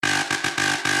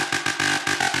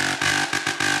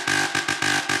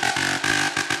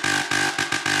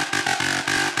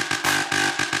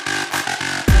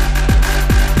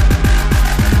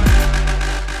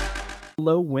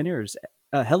Hello, winners,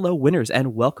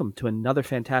 and welcome to another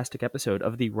fantastic episode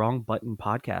of the Wrong Button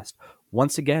podcast.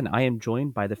 Once again, I am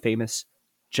joined by the famous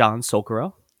John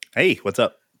Solkuro. Hey, what's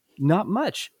up? Not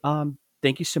much.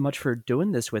 Thank you so much for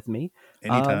doing this with me.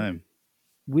 Anytime.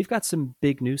 We've got some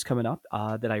big news coming up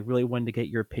that I really wanted to get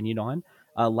your opinion on.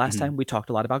 Last Mhm. time we talked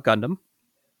a lot about Gundam.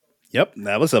 Yep,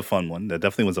 that was a fun one. That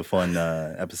definitely was a fun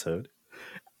episode.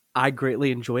 I greatly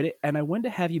enjoyed it, and I wanted to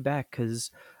have you back because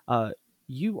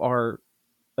you are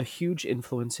a huge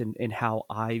influence in how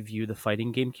I view the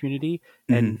fighting game community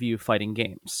and Mhm. view fighting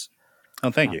games. Oh,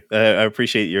 thank Uh, you. I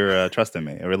appreciate your trust in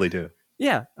me. I really do.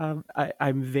 yeah,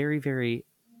 I'm very, very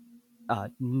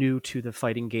new to the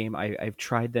fighting game. I've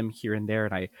tried them here and there,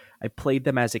 and I played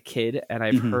them as a kid, and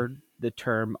I've Mhm. heard the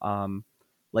term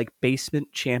like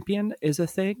basement champion is a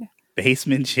thing.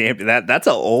 Basement champion. That's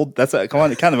a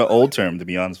kind of an old term, to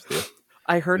be honest with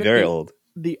I heard you. it Very old.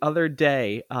 the other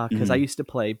day because I Mhm. used to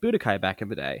play Budokai back in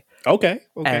the day, Okay.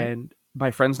 and my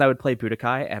friends and I would play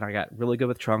Budokai, and I got really good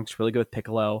with Trunks, really good with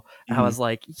Piccolo, and I Mhm. was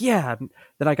like, yeah. And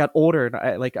then I got older, and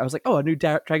I was like, oh, a new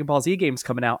Dragon Ball Z game's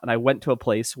coming out, and I went to a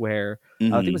place where I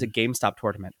think it was a Mhm. GameStop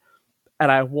tournament, and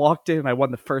I walked in, and I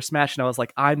won the first match, and I was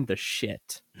like, I'm the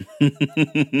shit.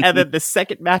 And then the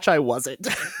second match, I wasn't.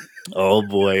 Oh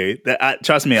boy.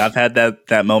 Trust me, I've had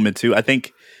that moment too. I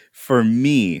think for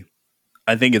me,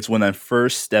 I think it's when I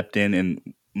first stepped in, and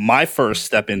my first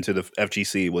step into the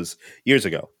FGC was years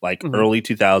ago, like Mhm. early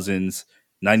 2000s,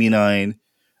 99.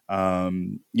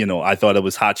 I thought it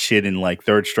was hot shit in like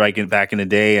Third Strike back in the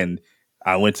day. And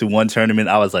I went to one tournament.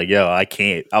 I was like, yo, I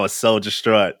can't. I was so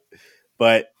distraught.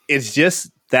 But it's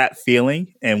just that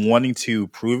feeling and wanting to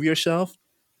prove yourself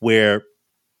where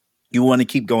you want to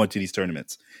keep going to these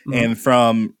tournaments. Mhm. And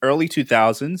from early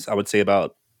 2000s, I would say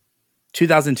about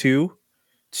 2002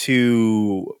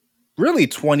 to really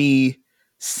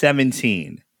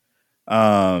 2017.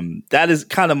 That is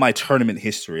kind of my tournament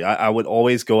history. I would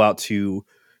always go out to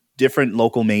different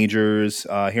local majors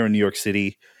here in New York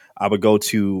City. I would go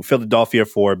to Philadelphia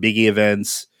for biggie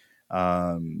events.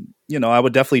 I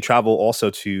would definitely travel also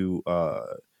to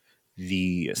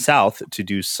the South to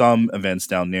do some events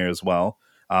down there as well.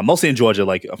 Mostly in Georgia,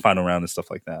 like a final round and stuff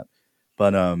like that.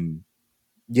 But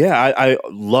yeah, I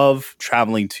love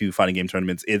traveling to fighting game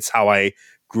tournaments. It's how I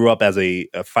grew up as a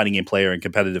fighting game player and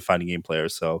competitive fighting game player.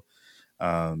 So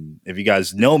if you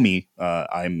guys know me,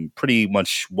 I'm pretty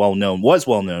much was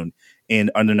well known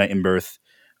in Under Night in Birth,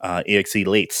 EXE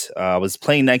late. I was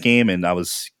playing that game and I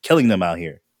was killing them out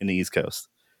here in the East Coast.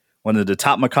 One of the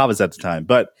top Macavas at the time.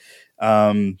 But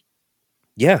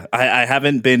yeah, I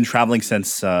haven't been traveling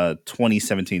since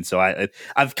 2017. So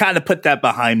I've kind of put that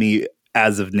behind me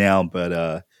as of now.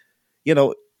 But you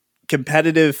know,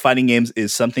 competitive fighting games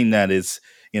is something that is,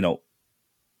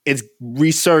 it's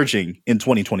resurging in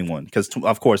 2021 because,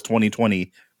 of course,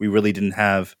 2020 we really didn't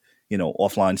have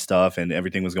offline stuff and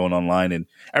everything was going online and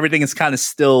everything is kind of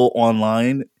still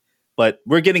online, but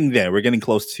we're getting there. We're getting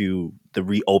close to the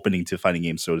reopening to fighting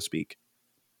games, so to speak.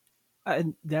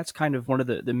 And that's kind of one of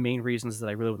the main reasons that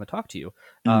I really want to talk to you.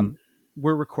 Mm,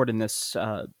 We're recording this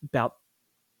about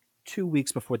 2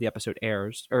 weeks before the episode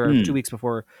airs, or two mm, weeks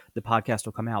before the podcast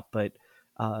will come out. But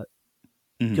uh,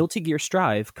 mm, Guilty Gear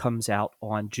Strive comes out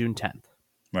on June 10th.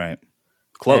 right,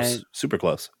 close, And super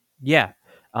close. yeah,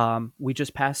 we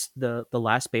just passed the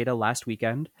last beta last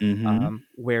weekend, Hmm.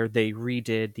 where they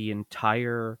redid the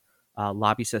entire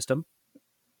lobby system.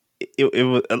 It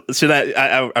was should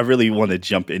I really want to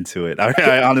jump into it.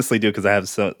 I honestly do because I have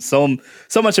so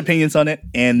much opinions on it.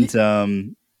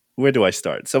 And where do I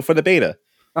start? So for the beta,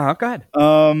 Go ahead.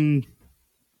 um,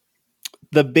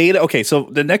 the beta. Okay, so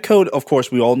the netcode, of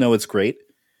course, we all know it's great,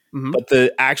 Hmm. but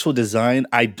the actual design,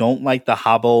 I don't like the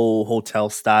Habbo Hotel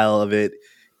style of it.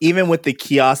 Even with the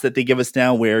kiosk that they give us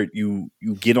now, where you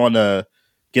get on a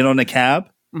cab,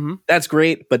 Hmm. that's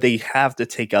great, but they have to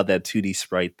take out that 2D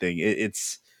sprite thing.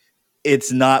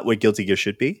 It's not what Guilty Gear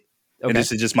should be. And Okay.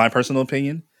 this is just my personal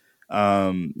opinion.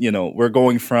 We're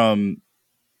going from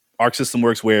Arc System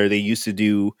Works where they used to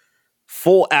do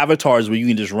full avatars where you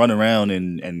can just run around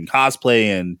and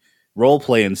cosplay and role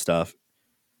play and stuff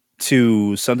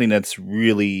to something that's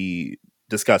really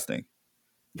disgusting.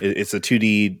 It's a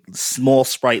 2D small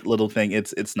sprite little thing.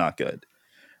 It's not good.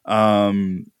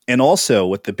 And also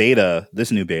with the beta,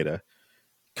 this new beta,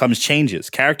 comes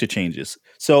character changes.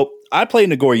 So I play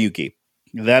Nagoriyuki.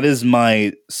 That is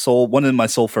one of my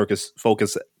sole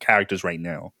focus characters right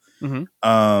now. Hmm.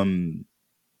 Um,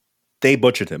 they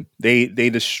butchered him. They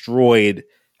destroyed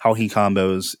how he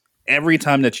combos. Every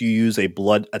time that you use a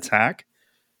blood attack,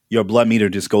 your blood meter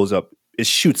just goes up. It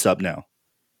shoots up now.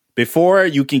 Before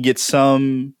you can get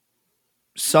some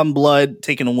some blood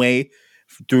taken away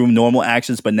through normal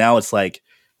actions, but now it's like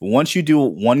once you do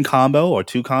one combo or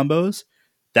two combos,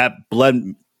 that blood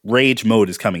rage mode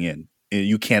is coming in.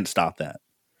 You can't stop that.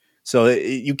 So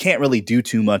you can't really do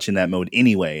too much in that mode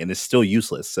anyway, and it's still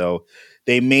useless. So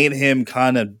they made him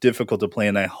kind of difficult to play,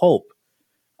 and I hope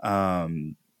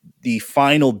um, the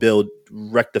final build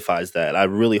rectifies that. I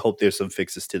really hope there's some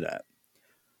fixes to that.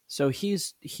 So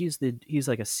he's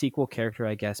like a sequel character,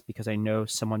 I guess, because I know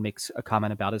someone makes a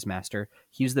comment about his master.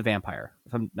 He's the vampire,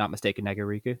 if I'm not mistaken,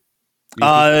 Nagariku.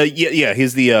 Ryuki. Yeah.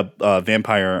 He's the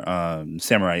vampire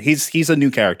samurai. He's a new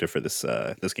character for this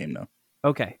game now.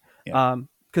 Okay. Yeah.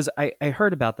 Because I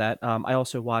heard about that. I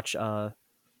also watch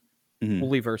Hmm.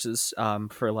 Multiverses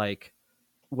for like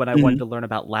when I wanted Hmm. to learn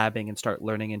about labbing and start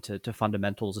learning into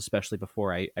fundamentals, especially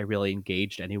before I really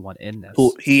engaged anyone in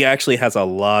Cool. this. He actually has a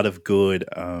lot of good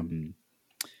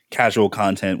casual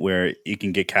content where you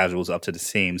can get casuals up to the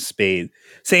same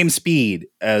speed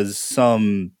as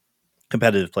some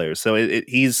competitive players. So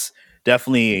he's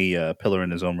definitely a pillar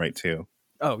in his own right too.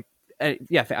 Oh,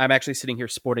 yeah, I'm actually sitting here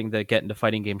sporting the Get Into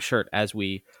Fighting Game shirt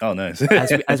Oh, nice.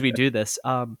 as we do this.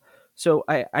 So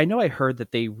I know I heard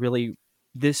that they really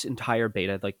this entire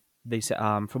beta, like they said,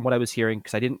 from what I was hearing,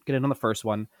 because I didn't get in on the first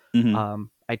one. Hmm.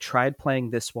 I tried playing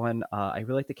this one. I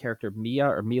really like the character Mia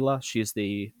or Mila. She's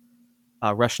the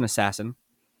Russian assassin.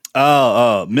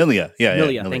 Oh, Milia. Yeah,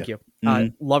 Milia, Milia. thank you. Hmm.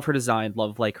 Love her design.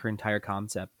 Love like her entire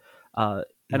concept. And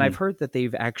Hmm. I've heard that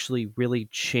they've actually really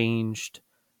changed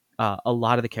a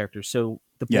lot of the characters. So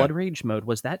the Yeah. Blood Rage mode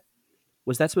was that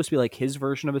supposed to be like his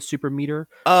version of a super meter,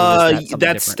 or was that something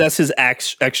different? That's his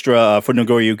extra for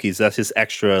Nogoriyuki's. That's his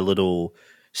extra little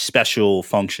special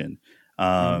function.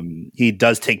 Mm-hmm. He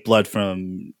does take blood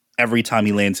from every time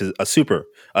he lands a super,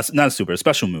 not a super, a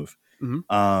special move.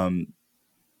 Mm-hmm. Um,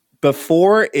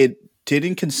 Before it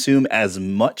didn't consume as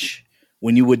much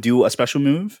when you would do a special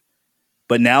move,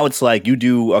 but now it's like you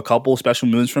do a couple special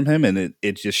moves from him and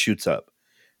it just shoots up.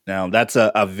 Now that's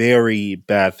a very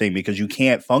bad thing because you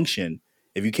can't function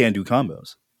if you can't do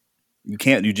combos.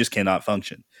 You just cannot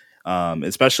function.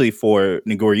 Especially for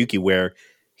Nagoriyuki where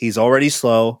he's already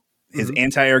slow. His Mm-hmm.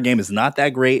 anti-air game is not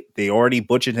that great. They already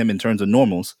butchered him in terms of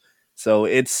normals. So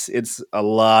it's a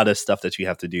lot of stuff that you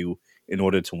have to do in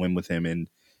order to win with him. And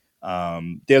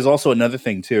there's also another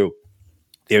thing too.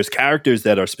 There's characters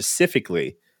that are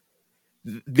specifically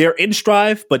they're in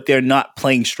Strive, but they're not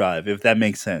playing Strive, if that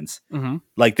makes sense. Mm-hmm.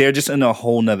 Like they're just in a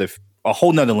whole nother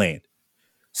lane.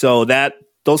 So that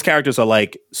those characters are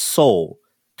like Soul,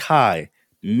 Kai,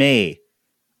 Mei,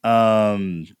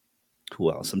 um,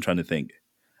 who else? I'm trying to think.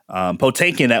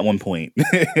 Potemkin at one point.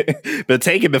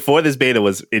 Potemkin before this beta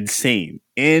was insane.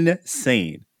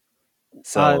 Insane. Uh,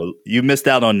 So you missed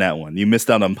out on that one. You missed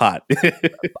out on Pot.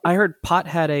 I heard Pot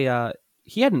had a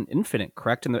he had an infinite,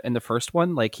 correct, in the first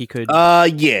one. Like he could. Yeah,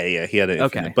 he had an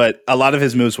infinite, Okay. but a lot of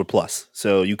his moves were plus,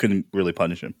 so you couldn't really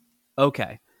punish him.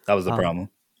 Okay. That was the Um, problem.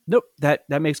 Nope, that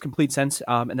makes complete sense.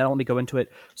 And then let me go into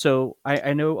it. So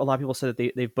I know a lot of people said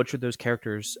that they've butchered those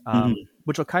characters, Hmm.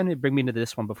 which will kind of bring me into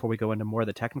this one before we go into more of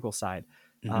the technical side.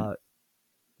 Hmm. Uh,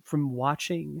 from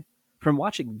watching from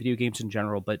watching video games in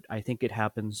general, but I think it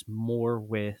happens more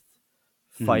with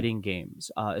Hmm. fighting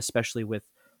games, especially with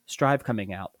Strive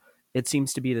coming out. It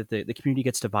seems to be that the community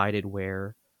gets divided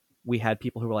where we had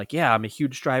people who were like, "Yeah, I'm a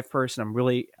huge Strive person. I'm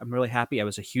really happy. I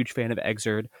was a huge fan of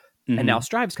Exerd, and now Hmm.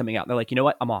 Strive's coming out." And they're like, "You know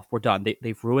what? I'm off. We're done.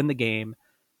 They've ruined the game,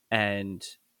 and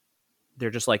they're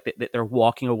just like they're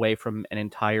walking away from an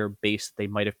entire base that they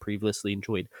might have previously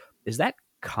enjoyed." Is that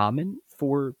common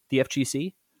for the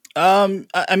FGC?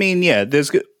 I mean, yeah.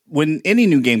 When any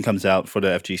new game comes out for the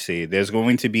FGC, there's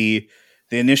going to be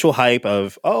the initial hype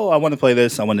of, oh, I want to play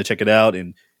this, I want to check it out,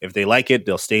 and if they like it,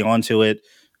 they'll stay on to it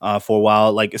for a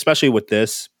while. Like especially with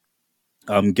this,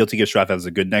 Guilty Gear Strive has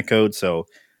a good netcode, so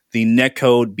the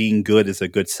netcode being good is a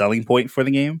good selling point for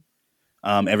the game.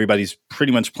 Everybody's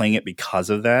pretty much playing it because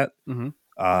of that. Mm-hmm.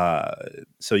 Uh,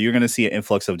 so you're going to see an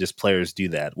influx of just players do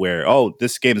that where, oh,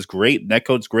 this game is great.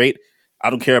 Netcode's great. I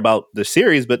don't care about the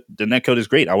series, but the netcode is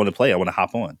great. I want to play. I want to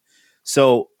hop on.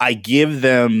 So I give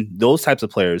them those types of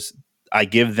players. I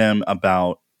give them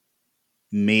about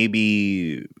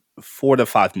maybe 4 to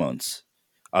 5 months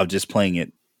of just playing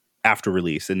it after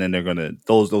release, and then they're gonna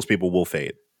those people will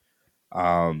fade.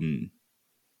 Um,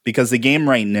 because the game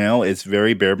right now is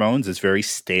very bare bones. It's very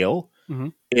stale. Mm-hmm.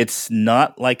 It's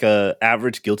not like a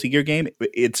average Guilty Gear game.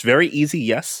 It's very easy,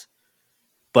 yes,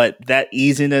 but that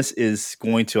easiness is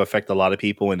going to affect a lot of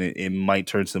people, and it might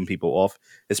turn some people off,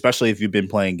 especially if you've been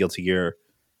playing Guilty Gear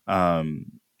um,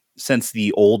 since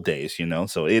the old days.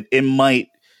 So it might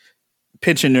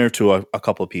pinch a nerve to a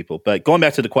couple of people. But going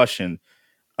back to the question,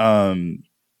 Um,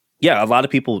 yeah, a lot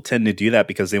of people tend to do that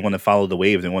because they want to follow the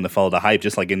wave. They want to follow the hype,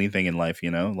 just like anything in life, you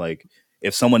know? Like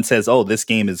if someone says, oh, this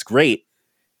game is great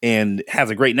and has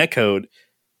a great netcode,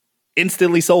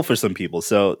 instantly sold for some people.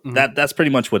 So Hmm. that's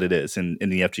pretty much what it is in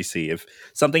the FGC. If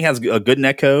something has a good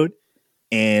netcode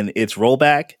and it's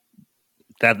rollback,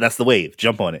 that's the wave.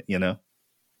 Jump on it, you know?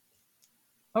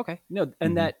 Okay, no,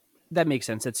 and Hmm. that makes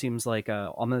sense. It seems like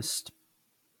almost.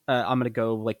 I'm gonna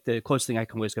go like the closest thing I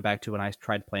can always go back to when I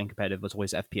tried playing competitive was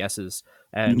always FPSs,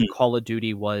 and Hmm. Call of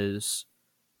Duty was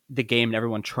the game and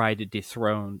everyone tried to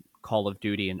dethrone Call of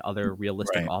Duty and other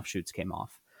realistic Right. offshoots came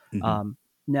off. Hmm. Um,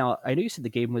 Now, I know you said the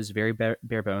game was very bare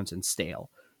bones and stale.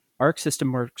 Arc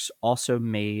System Works also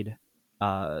made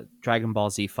Dragon Ball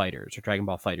Z Fighters or Dragon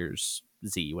Ball Fighters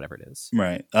Z, whatever it is.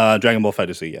 Right. Dragon Ball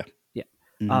Fighter Z, yeah. Yeah.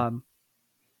 Hmm. Um,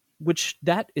 which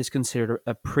that is considered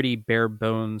a pretty bare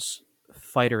bones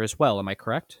fighter as well. Am I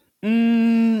correct?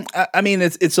 I mean,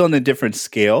 it's on a different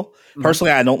scale. Hmm.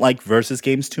 Personally, I don't like versus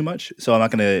games too much, so I'm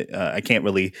not gonna. I can't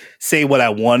really say what I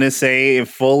want to say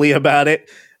fully about it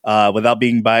without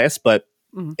being biased. But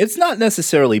Hmm. it's not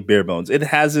necessarily bare bones. It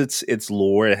has its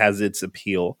lore. It has its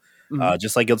appeal. Hmm.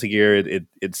 Just like Guilty Gear,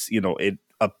 it's it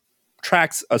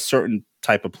attracts a certain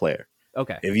type of player.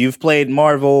 Okay. If you've played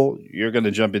Marvel, you're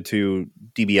gonna jump into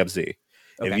DBFZ.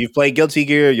 If Okay. you've played Guilty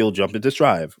Gear, you'll jump into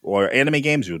Strive. Or anime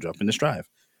games, you'll jump into Strive.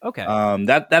 Okay.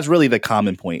 That's really the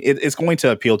common point. It's going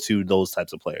to appeal to those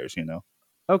types of players, you know.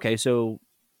 Okay. So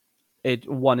it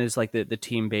one is like the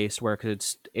team based where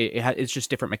because it's just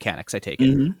different mechanics. I take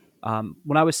it. Hmm.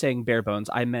 When I was saying bare bones,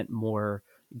 I meant more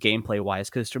gameplay wise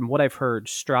because from what I've heard,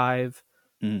 Strive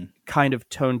Hmm. kind of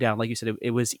toned down. Like you said,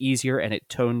 it was easier and it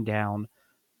toned down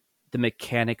the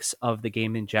mechanics of the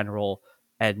game in general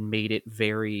and made it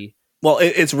very Well,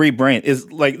 it's rebrand. It's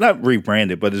like not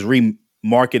rebranded, but it's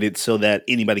remarketed so that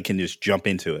anybody can just jump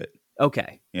into it.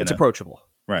 okay. You It's know, approachable.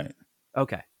 right?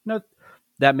 Okay, no,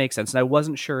 that makes sense. And I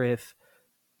wasn't sure if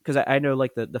because I know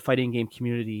like the fighting game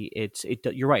community,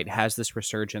 you're right, it has this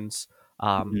resurgence,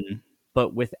 Hmm.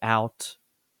 but without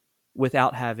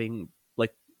having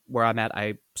like where I'm at,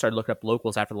 I started looking up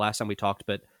locals after the last time we talked,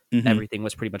 but Hmm. everything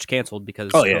was pretty much canceled Oh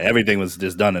because yeah, of everything was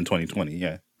just done in 2020.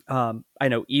 Yeah, I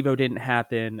know Evo didn't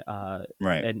happen,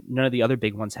 right. and none of the other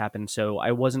big ones happened. So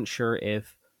I wasn't sure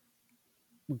if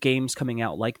games coming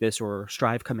out like this or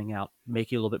Strive coming out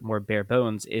make you a little bit more bare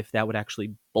bones, if that would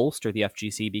actually bolster the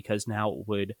FGC because now it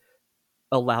would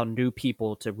allow new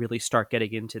people to really start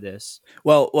getting into this.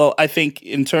 Well, I think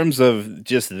in terms of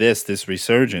just this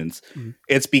resurgence, Mhm.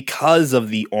 it's because of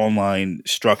the online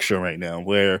structure right now,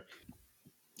 where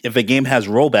if a game has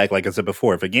rollback, like I said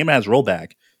before, if a game has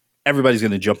rollback, everybody's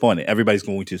going to jump on it. Everybody's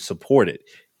going to support it,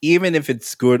 even if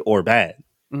it's good or bad.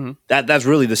 Mhm. That's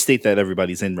really the state that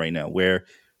everybody's in right now, where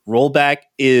rollback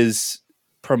is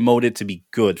promoted to be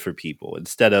good for people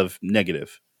instead of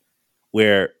negative.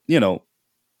 Where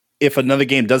if another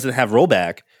game doesn't have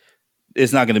rollback,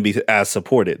 it's not going to be as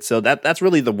supported. So that's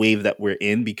really the wave that we're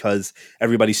in because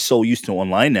everybody's so used to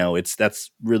online now.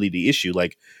 That's really the issue.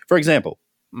 Like for example,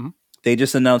 Mhm. they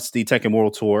just announced the Tekken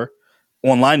World Tour,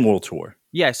 online World Tour.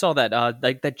 Yeah, I saw that.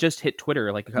 Like that just hit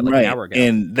Twitter like an Right. hour ago.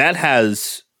 And that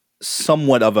has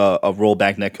somewhat of a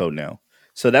rollback netcode now.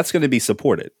 So that's going to be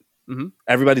supported. Hmm.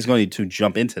 Everybody's going to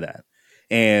jump into that.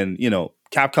 And,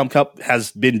 Capcom Cup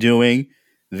has been doing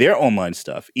their online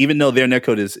stuff. Even though their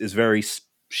netcode is very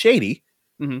shady,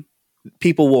 Hmm.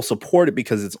 people will support it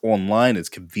because it's online, it's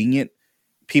convenient.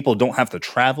 People don't have to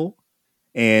travel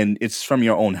and it's from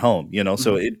your own home.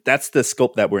 So Hmm. that's the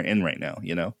scope that we're in right now.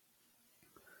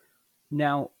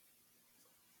 Now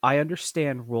I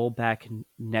understand rollback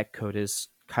netcode is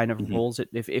kind of Hmm. rolls it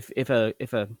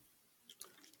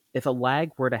if a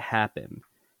lag were to happen,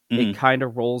 it Hmm. kind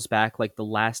of rolls back like the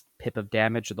last pip of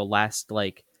damage or the last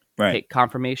like Right. hit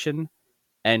confirmation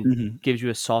and Hmm. gives you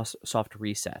a soft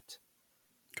reset.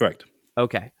 Correct.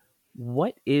 Okay.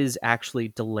 What is actually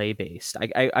delay based?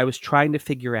 I was trying to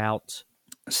figure out.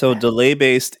 So delay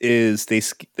based is they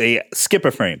skip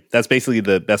a frame. That's basically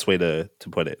the best way to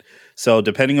put it. So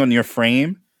depending on your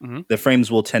frame, Mhm. the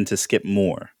frames will tend to skip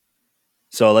more.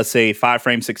 So let's say 5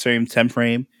 frame, 6 frame, 10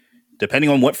 frame. Depending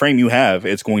on what frame you have,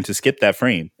 it's going to skip that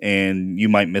frame, and you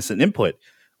might miss an input,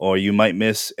 or you might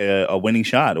miss a winning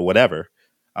shot, or whatever.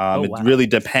 Oh It wow. really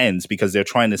depends because they're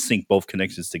trying to sync both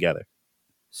connections together.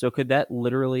 So could that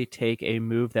literally take a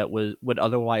move that would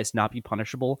otherwise not be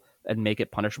punishable and make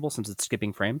it punishable since it's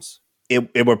skipping frames?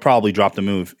 It would probably drop the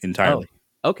move Oh, entirely.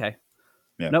 okay.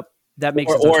 Yeah, Nope. That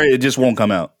makes or sense. or it just won't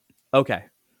come out. Okay.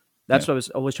 Yeah. That's what I was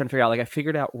always trying to figure out. Like I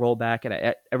figured out rollback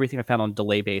and everything I found on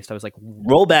delay based. I was like,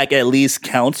 Rollback at least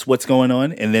counts what's going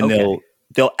on, and then okay.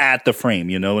 they'll add the frame.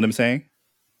 You know what I'm saying?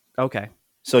 Okay.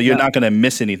 So you're No. not going to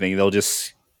miss anything. They'll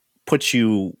just put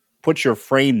your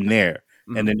frame there,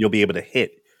 and Mhm. then you'll be able to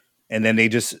hit. And then they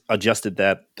just adjusted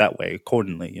that way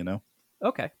accordingly. You know.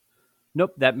 Okay.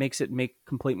 Nope. That makes it make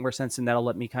complete more sense, and that'll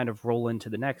let me kind of roll into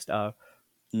the next.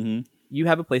 Hmm. You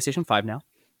have a PlayStation 5 now.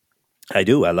 I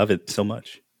do. I love it so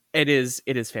much. It is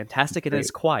fantastic and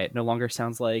it's Great. quiet. No longer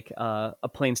sounds like a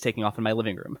plane's taking off in my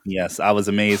living room. Yes, I was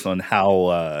amazed on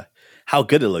how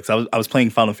good it looks. I was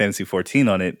playing Final Fantasy 14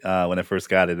 on it when I first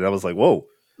got it, and I was like, "Whoa,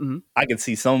 Hmm. I can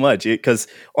see so much." Because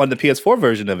on the PS4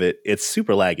 version of it, it's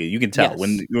super laggy. You can tell Yes.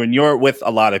 when you're with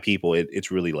a lot of people, it's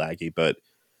really laggy. But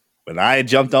when I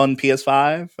jumped on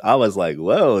PS5, I was like,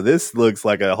 "Whoa, this looks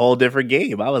like a whole different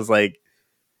game." I was like,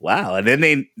 "Wow!" And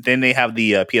then they have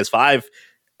the PS5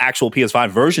 actual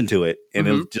PS5 version to it, and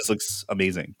Hmm. it just looks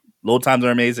amazing. Load times are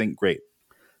amazing. Great,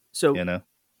 So you know.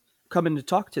 coming to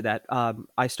talk to that,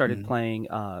 I started Mhm. playing.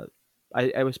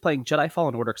 I was playing Jedi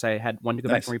Fallen Order because I had wanted to go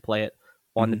back Nice. and replay it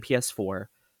on the Hmm. PS4,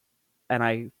 and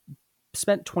I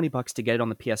spent $20 to get it on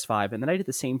the PS5, and then I did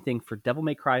the same thing for Devil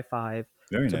May Cry 5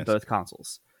 Very to nice. both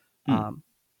consoles. Hmm. Um,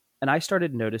 and I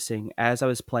started noticing as I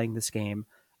was playing this game,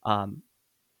 um,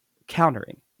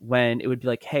 countering when it would be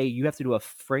like, "Hey, you have to do a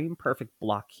frame perfect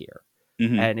block here,"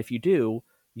 Hmm. and if you do,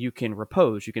 you can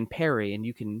repose, you can parry, and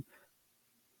you can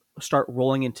start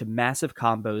rolling into massive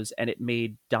combos. And it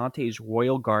made Dante's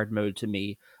Royal Guard mode to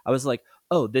me. I was like,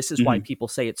 "Oh, this is why Hmm. people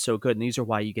say it's so good, and these are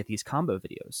why you get these combo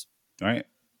videos." Right.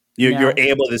 You're Now,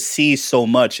 able to see so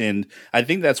much, and I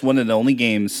think that's one of the only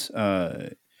games.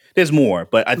 There's more,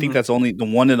 but I think mhm, that's only the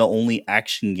one of the only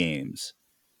action games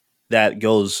that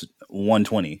goes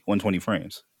 120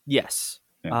 frames. yes,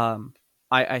 Yeah. um,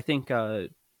 I think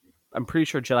I'm pretty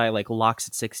sure Jedi like locks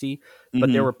at 60,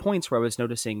 but there Hmm. were points where I was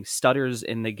noticing stutters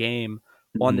in the game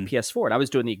on the Hmm. PS4, and I was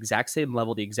doing the exact same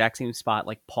level, the exact same spot,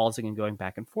 like pausing and going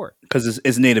back and forth. Because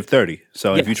it's native 30,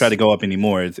 so if you try to Yes. go up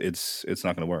anymore, it's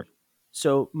not going to work.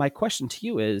 So my question to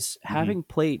you is, Hmm. having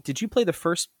played, did you play the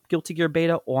first Guilty Gear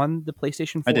beta on the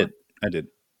PlayStation I did. 4, I did.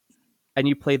 and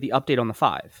you played the update on the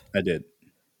 5? I did.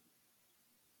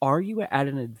 Are you at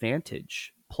an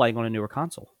advantage playing on a newer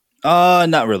console?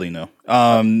 Not really. No.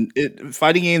 Okay.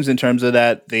 Fighting games in terms of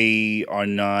that, they are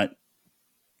not.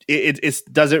 It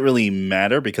doesn't really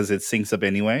matter because it syncs up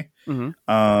anyway. Hmm.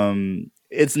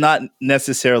 It's not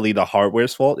necessarily the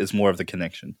hardware's fault. It's more of the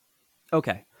connection.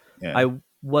 Okay. Yeah. I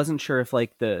wasn't sure if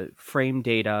like the frame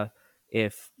data,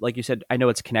 if like you said, I know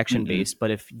it's connection Mm-mm. based, but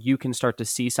if you can start to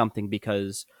see something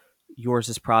because yours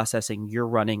is processing, you're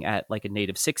running at like a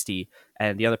native 60,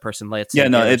 and the other person, let's say Yeah.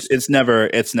 No. It's theirs. it's never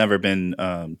it's never been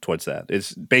towards that.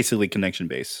 It's basically connection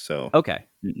based. So. Okay.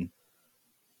 Mm-mm.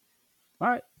 All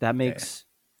right. That Yeah. makes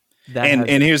that And has.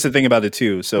 and here's the thing about it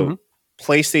too. Hmm. So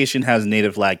PlayStation has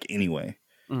native lag anyway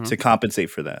Hmm. to compensate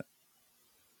for that.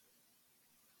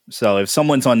 So if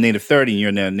someone's on native 30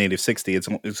 and you're on native 60,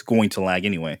 it's going to lag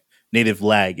anyway. Native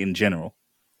lag in general.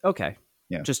 Okay.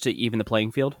 Yeah. Just to even the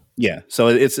playing field. Yeah. So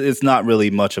it's not really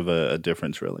much of a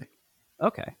difference really.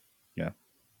 Okay. Yeah.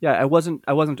 Yeah, I wasn't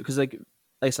because like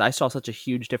I said, I saw such a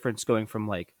huge difference going from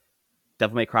like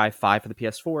Devil May Cry 5 for the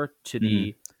PS4 to Hmm.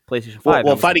 the PlayStation Well, 5, and I well, was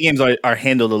like, fighting games are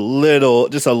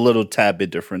handled just a little tad bit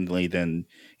differently than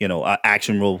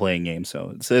action role playing games.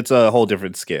 So it's a whole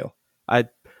different scale. I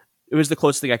it was the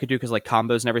closest thing I could do because like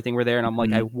combos and everything were there, and I'm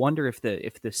like, I Hmm. wonder if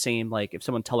the same, like if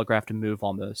someone telegraphed a move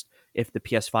almost, if the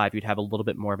PS5 you'd have a little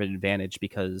bit more of an advantage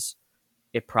because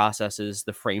it processes,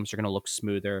 the frames are going to look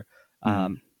smoother, Hmm.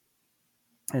 um,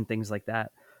 and things like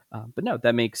that. But no,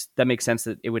 that makes sense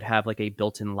that it would have like a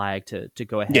built-in lag to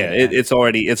go ahead Yeah, and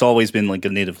it's always been like a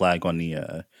native flag on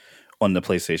the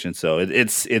PlayStation, so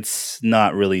it's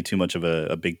not really too much of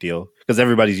a big deal because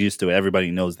everybody's used to it. Everybody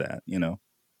knows that.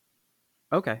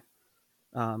 okay.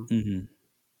 Um, Hmm.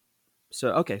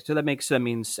 so that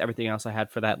means everything else I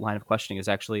had for that line of questioning is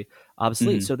actually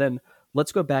obsolete. Hmm. So then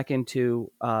let's go back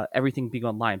into everything being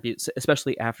online,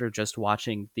 especially after just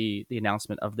watching the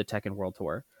announcement of the Tekken World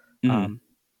Tour. Hmm. Um,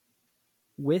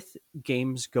 with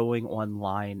games going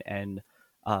online and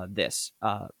this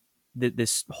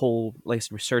whole like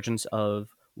resurgence of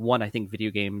one, I think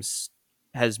video games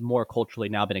has more culturally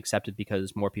now been accepted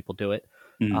because more people do it,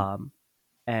 Hmm. um,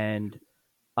 and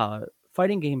uh,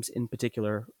 fighting games in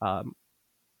particular.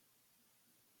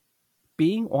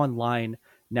 Being online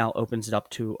now opens it up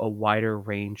to a wider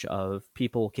range of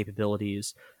people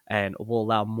capabilities and will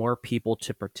allow more people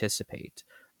to participate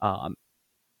um,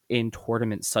 in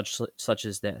tournaments such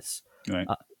as this. Right.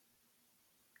 Uh,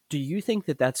 do you think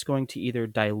that that's going to either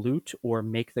dilute or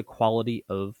make the quality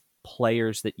of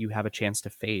players that you have a chance to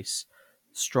face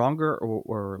stronger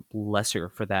or lesser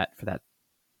for that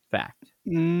fact?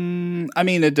 I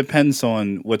mean, it depends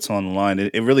on what's online.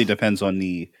 It really depends on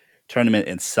the tournament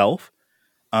itself.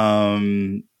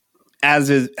 Um, as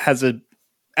it has a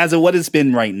as of what it's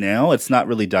been right now, it's not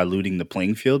really diluting the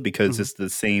playing field because Hmm. it's the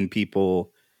same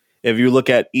people. If you look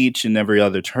at each and every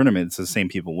other tournament, it's the same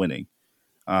people winning.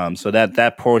 So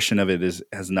that portion of it is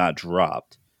has not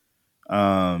dropped.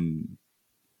 Um,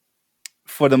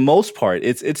 for the most part,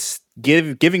 it's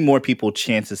giving more people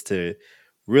chances to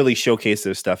really showcase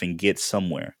their stuff and get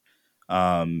somewhere.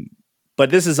 Um,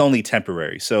 but this is only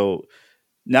temporary. So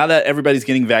now that everybody's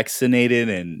getting vaccinated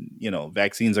and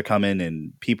vaccines are coming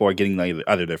and people are getting like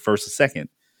either their first or second,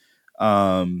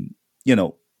 um, you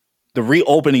know, the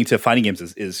reopening to fighting games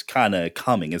is kind of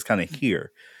coming. It's kind of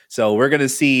here. So we're gonna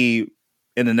see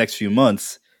in the next few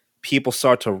months people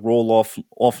start to roll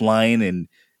offline and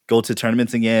go to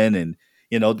tournaments again, and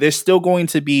there's still going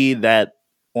to be that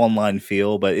online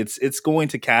feel, but it's going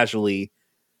to casually,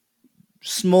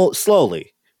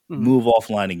 slowly Hmm. move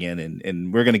offline again,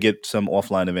 and we're gonna get some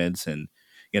offline events, and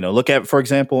look at, for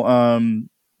example,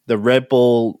 the Red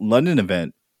Bull London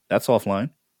event that's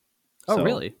offline. Oh, So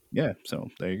really? yeah, so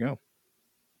there you go.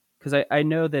 Because I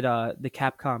know that the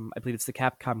Capcom, I believe it's the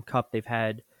Capcom Cup, they've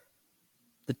had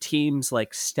the teams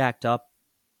like stacked up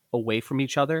away from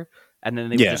each other, and then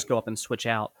they would Yeah. just go up and switch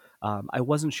out. I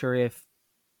wasn't sure if,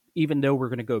 even though we're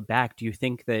going to go back, do you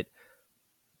think that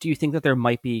there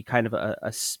might be kind of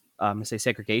say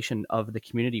segregation of the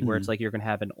community where it's Mhm. like you're going to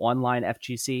have an online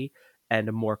FGC and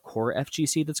a more core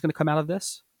FGC that's going to come out of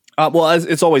this? Well,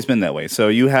 it's always been that way. So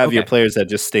you have your Okay. players that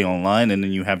just stay online, and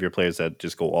then you have your players that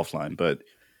just go offline. But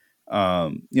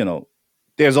um, you know,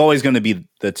 there's always going to be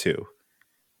the two.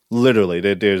 Literally,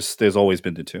 there's always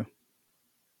been the two.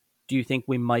 Do you think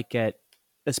we might get,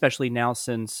 especially now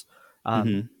since um,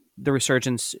 Hmm. the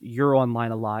resurgence? You're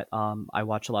online a lot. I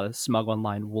watch a lot of Smug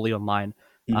online, Wooly online.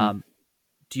 Hmm. Um,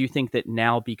 do you think that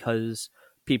now, because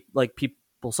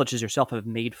people such as yourself have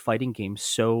made fighting games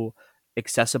so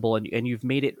accessible, and you've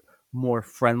made it more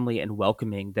friendly and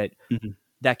welcoming, that Hmm.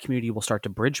 that community will start to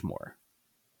bridge more?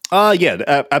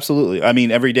 Yeah, absolutely. I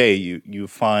mean, every day you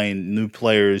find new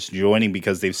players joining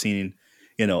because they've seen,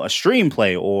 a stream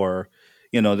play, or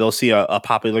they'll see a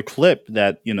popular clip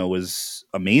that was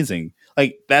amazing.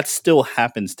 Like that still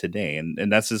happens today,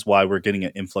 and that's just why we're getting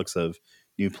an influx of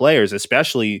new players,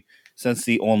 especially since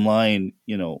the online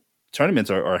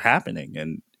tournaments are happening,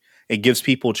 and it gives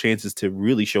people chances to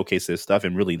really showcase their stuff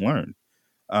and really learn.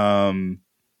 Um,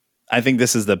 I think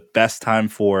this is the best time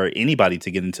for anybody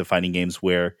to get into fighting games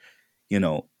where you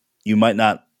know, you might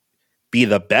not be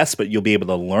the best, but you'll be able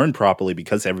to learn properly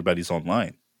because everybody's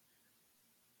online.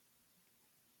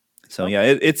 So yeah,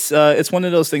 Okay. it's one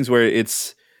of those things where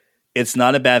it's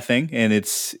not a bad thing, and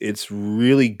it's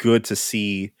really good to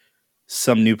see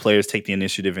some new players take the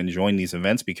initiative and join these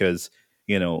events because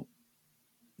you know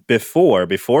before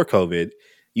COVID,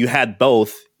 you had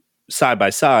both side by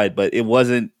side, but it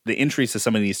wasn't the entries to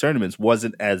some of these tournaments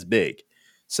wasn't as big.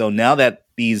 So now that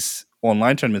these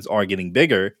online tournaments are getting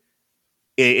bigger,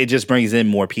 it just brings in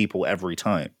more people every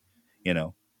time, you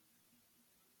know.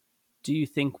 Do you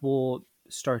think we'll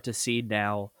start to see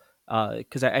now?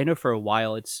 Because I know for a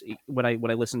while, it's when I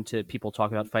listen to people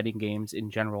talk about fighting games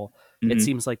in general, it Hmm.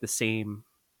 seems like the same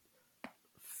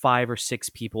 5 or 6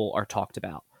 people are talked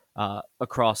about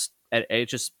across. And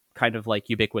it's just kind of like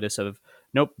ubiquitous of,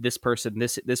 nope, this person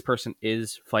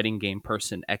is fighting game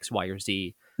person X, Y, or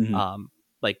Z. Hmm. Um,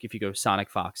 like if you go Sonic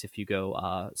Fox, if you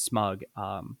go Smug,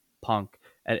 Punk,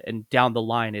 and down the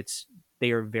line,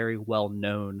 they are very well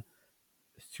known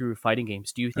through fighting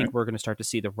games. Do you Right. think we're going to start to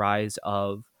see the rise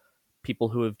of people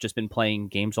who have just been playing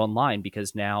games online,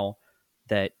 because now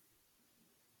that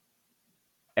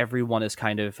everyone has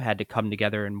kind of had to come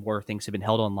together and more things have been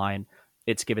held online,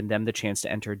 it's given them the chance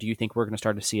to enter? Do you think we're going to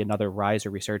start to see another rise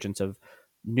or resurgence of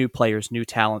new players, new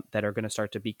talent that are going to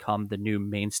start to become the new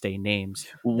mainstay names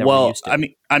that we're Well, used to?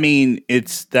 I mean,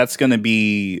 it's that's going to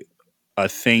be a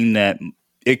thing that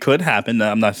it could happen.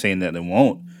 I'm not saying that it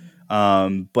won't,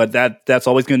 but that's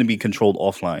always going to be controlled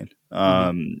offline.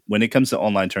 Hmm. When it comes to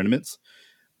online tournaments,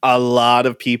 a lot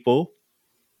of people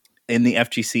in the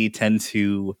FGC tend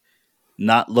to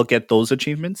not look at those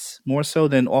achievements more so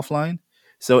than offline.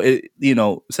 So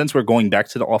since we're going back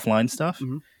to the offline stuff,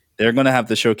 Hmm. they're going to have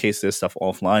to showcase this stuff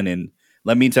offline. And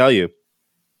let me tell you,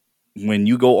 when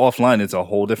you go offline, it's a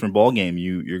whole different ball game.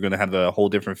 You're going to have a whole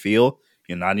different feel.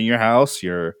 You're not in your house.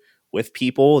 You're with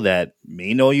people that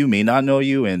may know you, may not know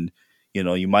you, and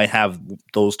you might have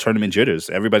those tournament jitters.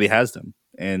 Everybody has them,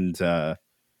 and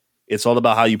it's all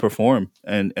about how you perform.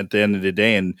 And at the end of the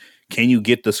day, and can you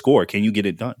get the score? Can you get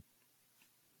it done?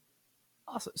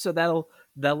 Awesome. So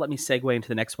That'll let me segue into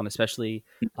the next one, especially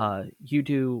you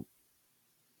do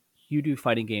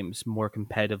fighting games more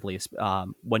competitively.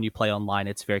 When you play online,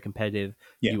 it's very competitive.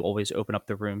 Yeah. You always open up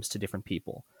the rooms to different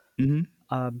people. Hmm.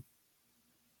 Um,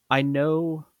 I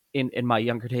know in my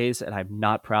younger days, and I'm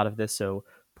not proud of this, so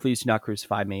please do not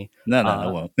crucify me. No, no, I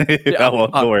Uh, won't. yeah, I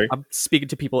won't. Don't worry. I'm speaking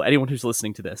to people, anyone who's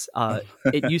listening to this.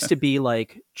 It used to be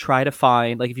like try to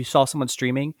find like if you saw someone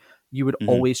streaming, you would Hmm.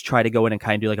 always try to go in and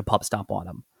kind of do like a pub stomp on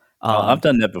them. Oh, I've Um,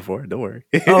 done that before. Don't worry.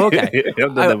 oh, okay. I've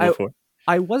done I, that I before.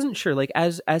 I wasn't sure. Like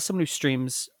as someone who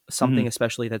streams something, Hmm.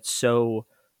 especially that's so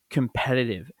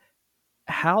competitive,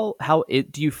 how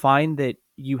it do you find that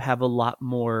you have a lot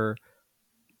more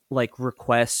like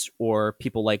requests or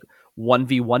people like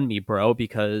 1v1 me bro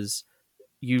because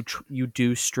you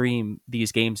do stream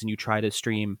these games and you try to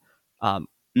stream um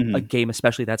a Hmm. game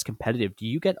especially that's competitive. Do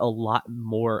you get a lot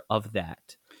more of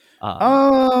that? um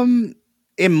Um,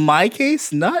 in my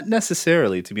case, not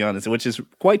necessarily, to be honest, which is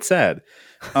quite sad.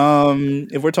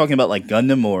 If we're talking about like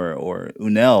Gundam or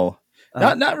Unel,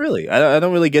 uh not really. I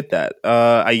don't really get that.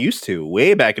 I used to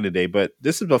way back in the day, but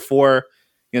this is before,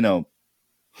 you know,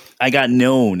 I got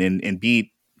known and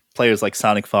beat players like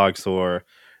Sonic Fox or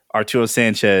Arturo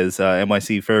Sanchez,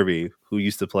 NYC Furby, who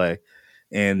used to play,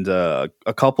 and a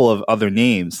couple of other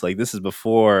names. Like this is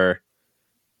before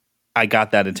I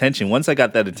got that attention. Once I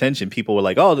got that attention, people were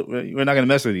like, "Oh, we're not gonna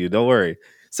mess with you. Don't worry."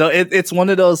 So it's one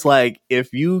of those like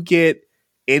if you get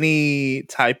any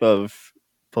type of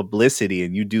publicity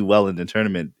and you do well in the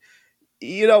tournament,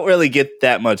 you don't really get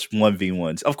that much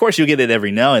 1v1s. Of course, you get it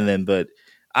every now and then, but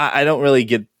I don't really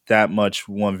get that much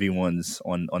 1v1s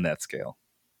on that scale.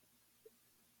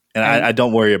 And and I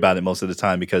don't worry about it most of the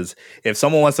time because if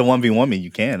someone wants to 1v1 me,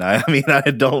 you can. I mean,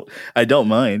 I don't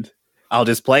mind. I'll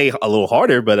just play a little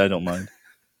harder, but I don't mind.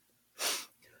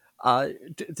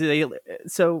 do they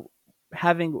so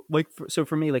having like so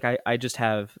for me like I just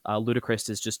have Ludacris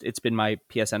is just it's been my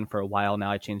PSN for a while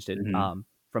now. I changed it Hmm.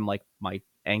 from like my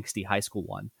angsty high school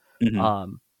one. Hmm.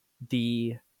 um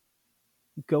the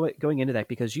going into that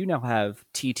because you now have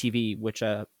TTV, which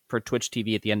for Twitch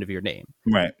TV at the end of your name,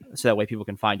 Right. so that way people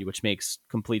can find you, which makes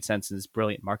complete sense and is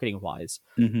brilliant marketing wise.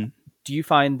 Hmm. Do you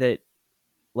find that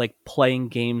like playing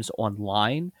games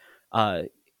online, uh,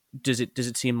 does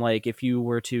it seem like if you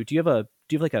were to do you have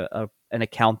like a an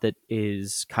account that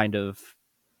is kind of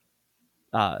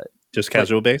uh Just like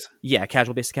casual base. yeah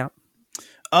casual based account?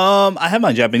 I have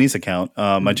my Japanese account.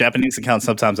 My Mhm. Japanese account.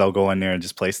 Sometimes I'll go in there and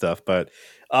just play stuff, but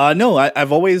no,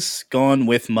 I've always gone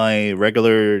with my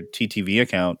regular TTV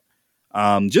account.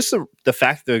 Just the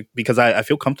fact that because I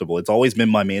feel comfortable. It's always been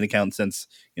my main account since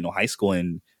high school,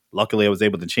 and luckily I was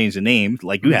able to change the name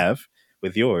like you Mhm. have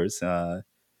with yours.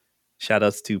 Shout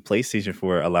outs to PlayStation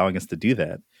for allowing us to do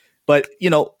that. But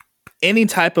any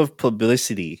type of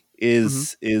publicity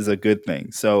Mhm. is a good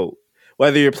thing. So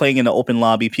whether you're playing in an open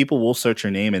lobby, people will search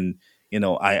your name, and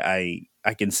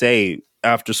I can say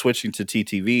after switching to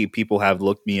TTV, people have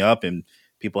looked me up, and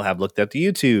people have looked at the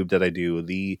YouTube that I do,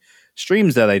 the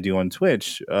streams that I do on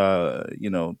Twitch,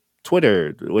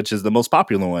 Twitter, which is the most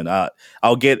popular one.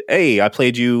 I'll get, hey, I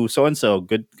played you so and so,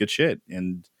 good shit,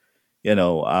 and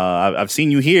I've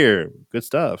seen you here, good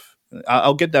stuff.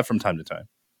 I'll get that from time to time.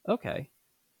 Okay,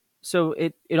 so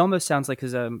it almost sounds like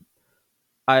because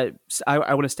I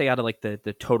want to stay out of like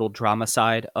the total drama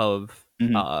side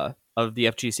Hmm. of the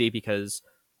FGC because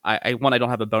I one I don't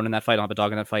have a bone in that fight, I don't have a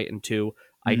dog in that fight, and two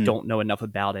I Hmm. don't know enough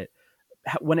about it.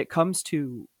 When it comes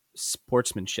to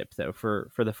sportsmanship though for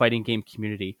the fighting game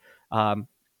community, um,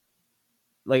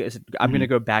 like I said, I'm going to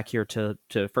Hmm. go back here to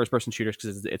first person shooters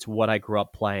because it's what I grew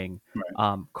up playing.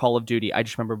 Right. Call of Duty. I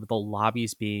just remember the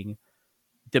lobbies being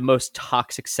the most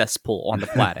toxic cesspool on the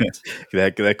planet.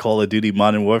 that Call of Duty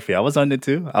Modern Warfare. I was on it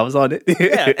too. I was on it.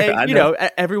 Yeah, and I know.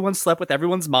 everyone slept with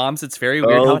everyone's moms. It's very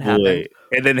weird how Oh it boy. happened.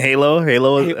 And then Halo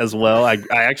Hey, as well. I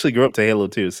actually grew up to Halo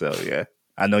too, so yeah.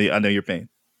 I know your pain.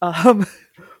 um,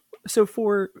 so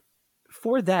for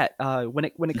that, when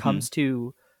it Hmm. comes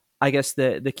to, I guess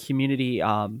the community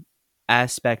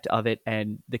aspect of it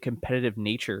and the competitive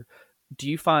nature, do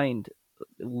you find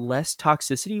less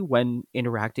toxicity when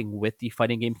interacting with the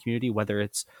fighting game community, whether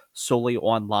it's solely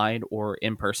online or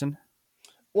in person?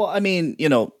 Well, I mean,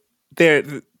 they're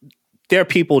they're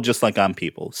people just like I'm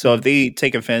people. So if Hmm. they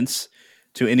take offense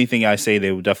to anything I say, they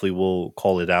definitely will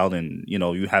call it out. And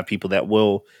you have people that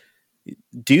will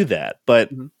do that. But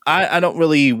Hmm. I don't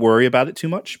really worry about it too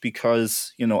much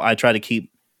because, I try to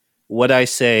keep what I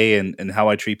say and how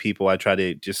I treat people. I try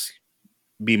to just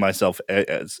be myself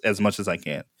as much as I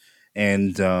can.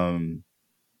 And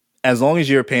as long as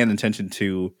you're paying attention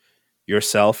to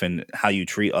yourself and how you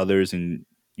treat others and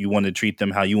you want to treat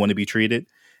them how you want to be treated.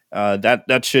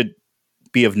 That should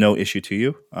be of no issue to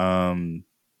you.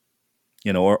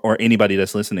 Or anybody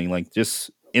that's listening, like just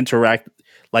interact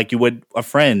like you would a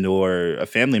friend or a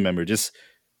family member. Just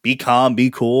be calm, be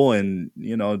cool, and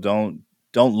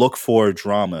don't look for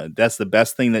drama. That's the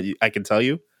best thing that I can tell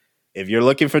you. If you're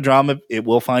looking for drama, it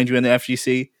will find you in the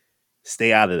FGC.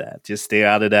 Stay out of that. Just stay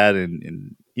out of that,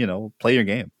 and play your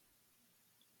game.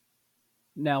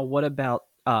 Now, what about?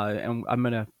 And I'm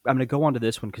gonna go on to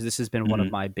this one because this has been one of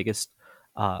Hmm. my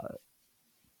uh,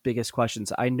 biggest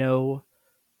questions. I know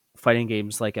fighting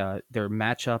games like there are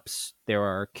matchups. There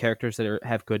are characters that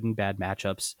have good and bad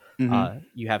matchups. Hmm.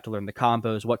 You have to learn the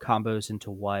combos, what combos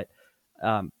into what.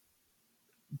 Um,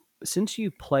 since you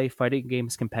play fighting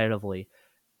games competitively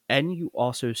and you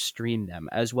also stream them,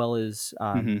 as well as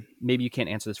Hmm. maybe you can't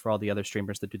answer this for all the other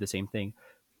streamers that do the same thing.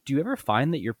 Do you ever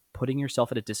find that you're putting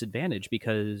yourself at a disadvantage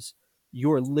because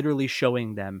you're literally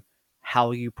showing them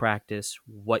how you practice,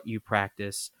 what you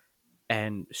practice,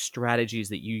 and strategies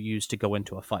that you use to go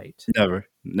into a fight? Never,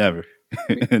 never,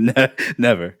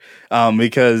 never.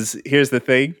 Because here's the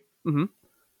thing: Mm-hmm.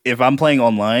 if I'm playing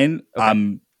online, Okay.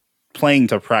 I'm playing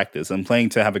to practice. I'm playing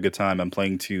to have a good time. I'm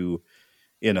playing to,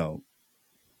 you know,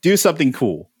 do something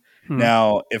cool. Hmm.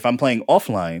 Now, if I'm playing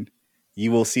offline,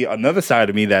 you will see another side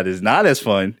of me that is not as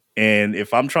fun. And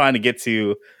if I'm trying to get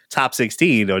to top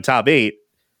 16 or top 8,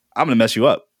 I'm gonna mess you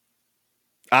up.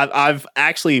 I've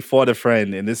actually fought a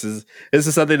friend, and this is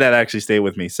something that actually stayed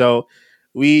with me. So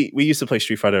we used to play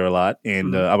Street Fighter a lot, and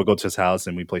Hmm. I would go to his house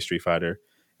and we play Street Fighter.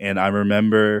 And I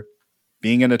remember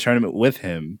being in a tournament with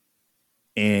him,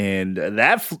 and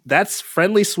that's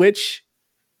friendly switch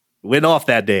went off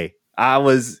that day. I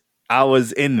was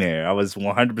in there. I was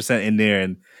 100% in there,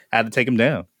 and had to take him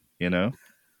down. You know,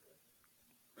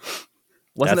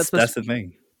 Wasn't that supposed that's to? the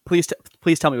thing.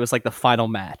 Please tell me it was like the final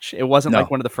match. It wasn't like No,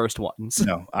 one of the first ones.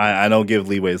 no, I don't give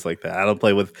leeways like that. I don't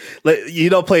play with you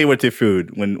don't play with your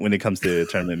food when it comes to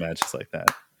tournament matches like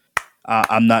that.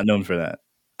 I'm not known for that.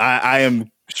 I am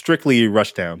strictly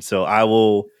rush down, so I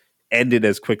will end it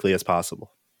as quickly as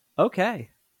possible. Okay.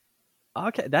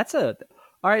 Okay. That's a.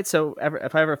 All right. So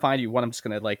if I ever find you one, I'm just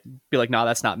gonna like be like, nah,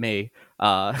 that's not me.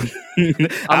 I'm I would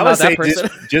not that say just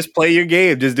person. just play your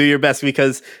game, just do your best,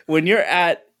 because when you're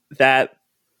at that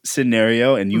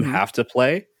scenario and you Hmm. have to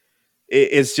play,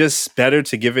 it's just better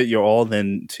to give it your all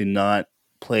than to not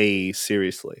play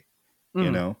seriously, you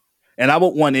Hmm. know. And I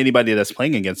won't want anybody that's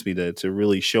playing against me to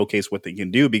really showcase what they can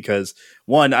do, because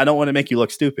one, I don't want to make you look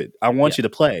stupid. I Yeah. want you to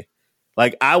play.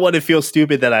 Like, I want to feel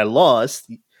stupid that I lost,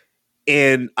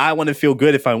 and I want to feel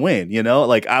good if I win.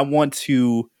 Like, I want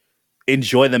to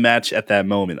enjoy the match at that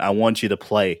moment. I want you to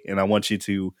play, and I want you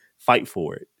to fight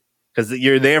for it, because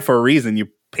you're there for a reason. You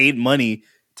paid money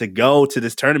to go to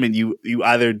this tournament. You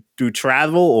either do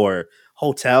travel or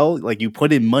hotel. Like, you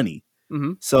put in money,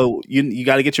 Hmm. so you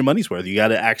got to get your money's worth. You got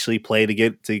to actually play to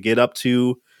get up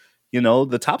to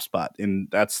the top spot, and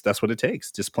that's what it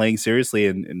takes. Just playing seriously,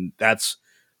 and that's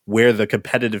where the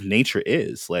competitive nature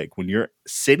is. Like, when you're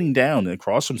sitting down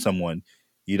across from someone,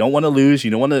 you don't want to lose.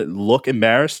 You don't want to look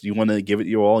embarrassed. You want to give it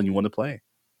your all, and you want to play.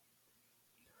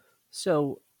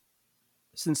 So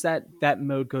since that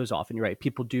mode goes off, and you're right,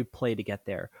 people do play to get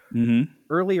there. Hmm.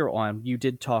 Earlier on, you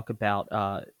did talk about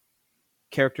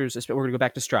characters. We're going to go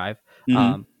back to Strive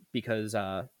Hmm. because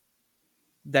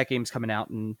that game's coming out,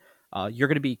 and you're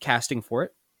going to be casting for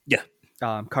it, Yeah.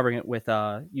 covering it with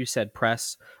you said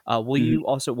press. Will Hmm. you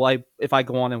also? Will I, if I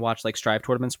go on and watch like Strive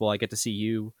tournaments, will I get to see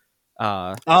you?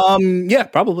 Uh, Yeah,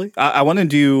 probably. I want to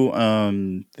do.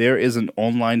 There is an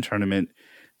online tournament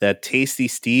that Tasty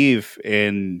Steve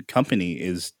and company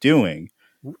is doing.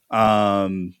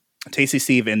 Um, Tasty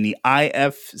Steve and the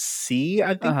IFC. I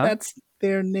uh think huh. that's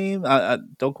their name.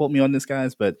 Don't quote me on this,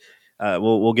 guys, but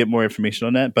we'll get more information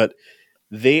on that. But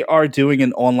they are doing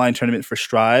an online tournament for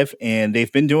Strive, and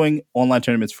they've been doing online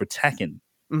tournaments for Tekken.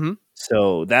 Mm-hmm.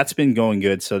 So that's been going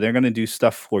good. So they're going to do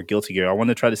stuff for Guilty Gear. I want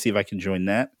to try to see if I can join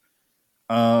that.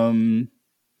 Um,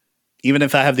 Even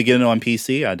if I have to get it on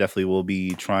PC, I definitely will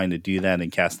be trying to do that and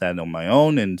cast that on my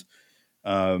own. And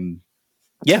um,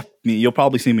 yeah, you'll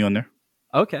probably see me on there.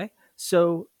 Okay,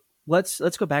 so let's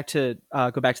go back to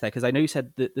that because I know you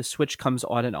said the switch comes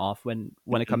on and off when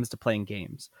it Mhm. comes to playing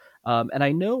games, and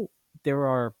I know there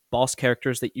are boss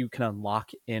characters that you can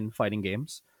unlock in fighting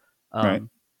games, Right.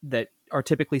 that are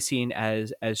typically seen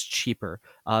as cheaper.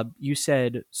 You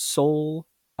said Soul,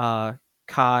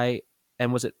 Kai,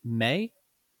 and was it May?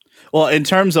 Well, in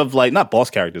terms of like not boss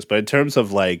characters, but in terms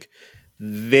of like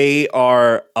they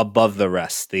are above the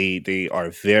rest. They are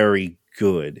very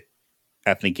good.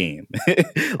 at the game. Are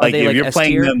Like they if like you're S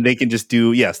playing tier? them, they can just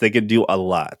do yes, they can do a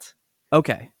lot.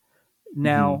 Okay. Hmm.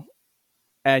 Now,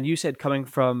 and you said coming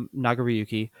from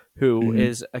Nagaryuki, who Hmm.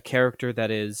 is a character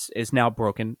that is now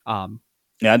broken.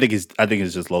 Yeah, I think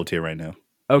he's just low tier right now.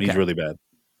 He's Okay. really bad.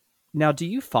 Now, do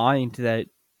you find that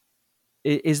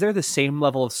is there the same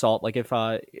level of salt? Like if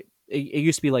it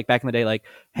used to be like back in the day, like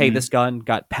hey, Hmm. this gun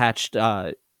got patched.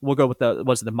 We'll go with the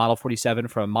was it the Model 47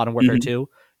 from Modern Warfare Hmm. 2,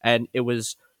 and it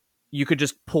was you could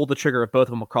just pull the trigger of both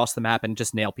of them across the map and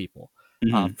just nail people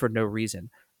Hmm. for no reason.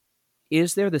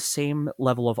 Is there the same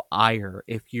level of ire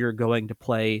if you're going to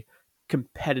play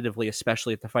competitively,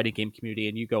 especially at the fighting game community,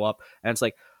 and you go up and it's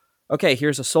like, okay,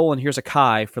 here's a Soul and here's a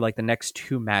Kai for like the next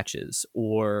two matches,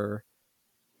 or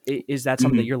is that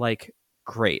something that Hmm. you're like,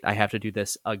 great, I have to do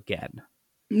this again?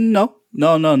 No,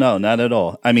 no, no, no, not at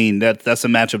all. I mean that's a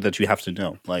matchup that you have to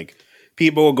know. Like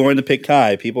people are going to pick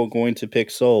Kai, people are going to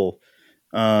pick Soul.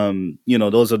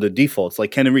 Those are the defaults.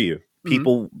 Like Ken and Ryu,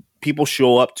 Mm-hmm. people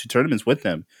show up to tournaments with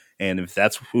them, and if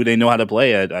that's who they know how to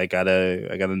play, I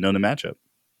gotta know the matchup.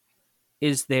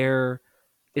 Is there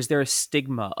a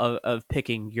stigma of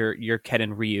picking your Ken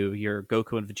and Ryu, your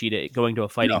Goku and Vegeta going to a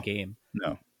fighting No, game?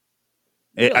 no.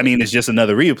 I Really? mean, it's just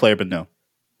another Ryu player, but no.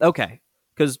 Okay,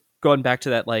 because going back to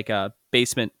that like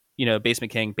basement,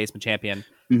 basement king, basement champion,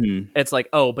 Hmm. it's like,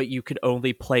 oh, but you could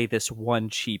only play this one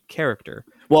cheap character.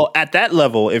 Well, at that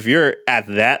level, if you're at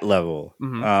that level,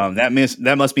 Mm-hmm.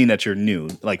 that must mean that you're new,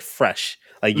 like fresh,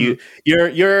 like Mm-hmm.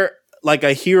 you're like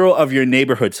a hero of your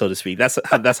neighborhood, so to speak.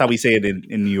 That's how we say it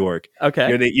in New York. Okay.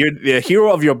 You're the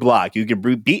hero of your block. You can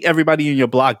beat everybody in your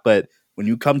block, but when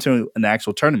you come to an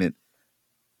actual tournament,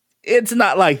 it's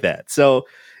not like that. So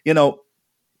you know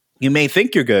you may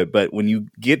think you're good, but when you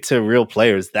get to real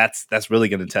players, that's really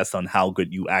going to test on how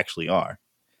good you actually are.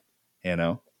 You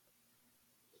know.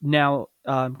 Now,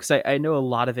 because I know a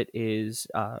lot of it is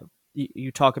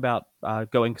you talk about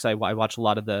going because I watch a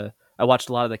lot of the I watched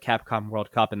a lot of the Capcom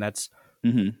World Cup, and that's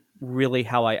Hmm. really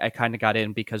how I kind of got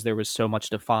in because there was so much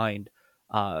to find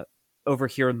uh, over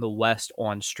here in the West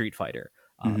on Street Fighter,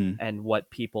 Hmm. and what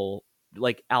people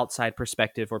like outside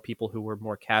perspective or people who were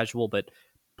more casual but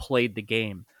played the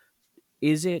game.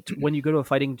 Is it when you go to a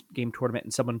fighting game tournament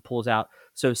and someone pulls out,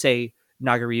 so say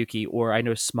Nagaryuki, or I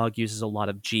know Smug uses a lot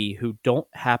of G, who don't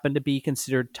happen to be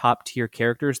considered top tier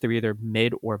characters, they're either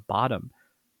mid or bottom.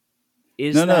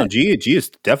 Is No, no, that G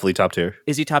is definitely top tier.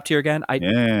 is he top tier again?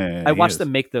 Yeah, I he watched is.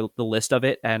 them make the list of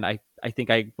it, and I think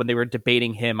I when they were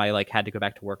debating him, I like had to go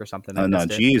back to work or something. I No,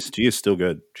 missed it. G is still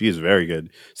good. G is very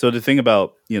good. So the thing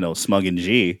about Smug and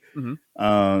G, Hmm.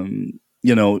 um,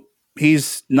 you know,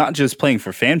 he's not just playing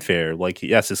for fanfare. Like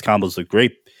yes, his combos look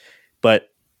great, but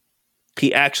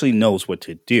he actually knows what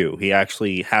to do. He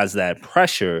actually has that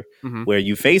pressure Hmm. where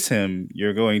you face him,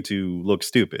 you're going to look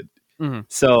stupid. Hmm.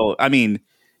 So I mean,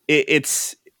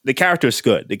 it's the character's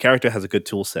good. The character has a good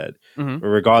tool set, Hmm.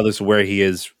 regardless of where he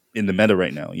is in the meta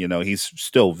right now. He's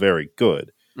still very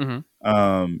good. Hmm.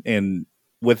 And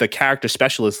with a character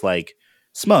specialist like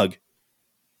Smug,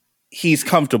 he's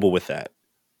comfortable with that.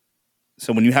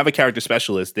 So when you have a character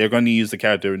specialist, they're going to use the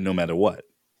character no matter what.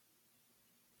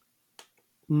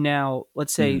 Now,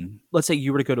 Hmm. let's say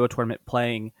you were to go to a tournament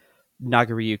playing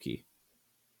Nagaryuki.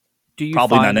 Do you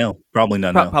Probably not find now. Probably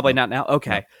not now. probably No, not now? no.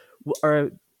 Okay,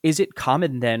 or is it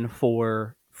common then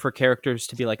for characters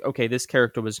to be like, okay, this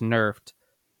character was nerfed,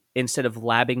 instead of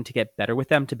labbing to get better with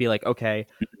them, to be like, okay,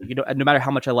 no matter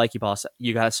how much I like you, boss,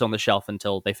 you got to sit on the shelf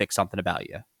until they fix something about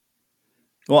you.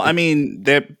 Well, I It, mean,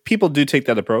 there people do take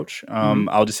that approach. mm-hmm.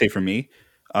 I'll just say for me,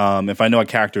 if I know a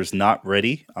character is not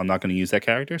ready, I'm not going to use that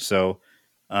character. So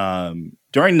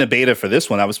during the beta for this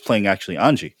one, I was playing actually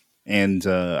Anji, and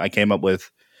I came up with.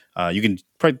 You can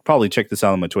probably check this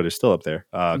out on my Twitter, still up there.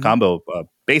 Mm-hmm. Combo,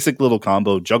 basic little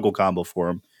combo, juggle combo for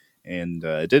him, and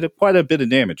it did quite a bit of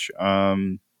damage.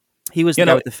 He was the You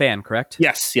guy know, with the fan, correct?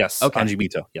 yes, yes, Okay. Anji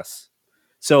Mito, yes.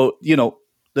 So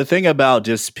the thing about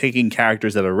just picking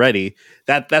characters that are ready,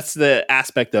 that's the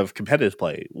aspect of competitive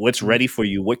play. What's Mm-hmm. ready for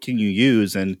you? What can you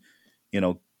use? And you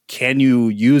know, can you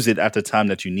use it at the time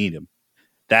that you need him?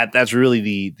 That's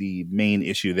really the main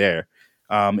issue there.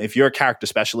 If you're a character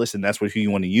specialist and that's what who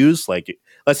you want to use, like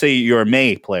let's say you're a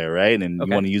May player, right? And you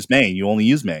Okay. want to use May, you only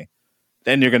use May,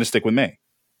 then you're going to stick with May.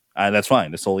 That's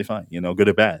fine. That's totally fine. Good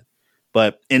or bad.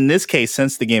 But in this case,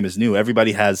 since the game is new,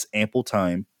 everybody has ample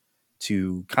time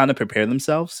to kind of prepare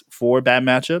themselves for bad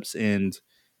matchups. And,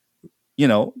 you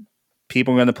know,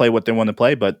 people are going to play what they want to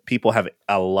play, but people have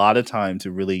a lot of time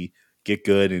to really get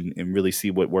good and really see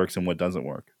what works and what doesn't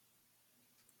work.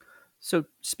 So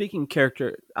speaking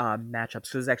character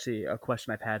matchups, this is actually a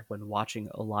question I've had when watching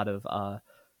a lot of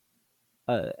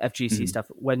FGC Mhm. stuff.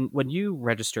 When you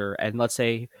register, and let's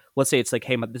say it's like,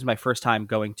 hey, this is my first time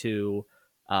going to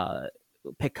uh,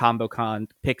 pick ComboCon,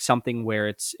 pick something where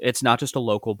it's not just a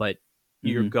local, but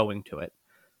you're Mhm. going to it.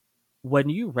 When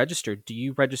you register, do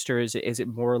you register? Is it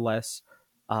more or less?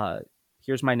 Uh,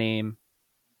 Here's my name.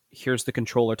 Here's the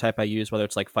controller type I use, whether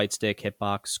it's like fight stick,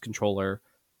 hitbox, controller,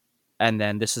 and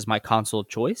then this is my console of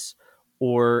choice,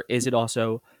 or is it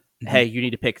also, hey, Mhm. you need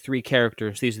to pick three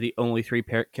characters. These are the only three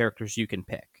characters you can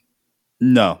pick.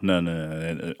 No, no,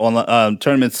 no, no, no.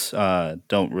 Tournaments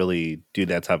don't really do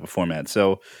that type of format.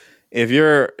 So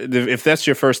if that's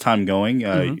your first time going,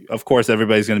 Mm-hmm. of course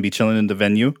everybody's going to be chilling in the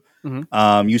venue.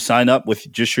 Mm-hmm. You sign up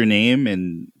with just your name,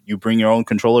 and you bring your own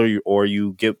controller, or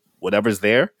you get whatever's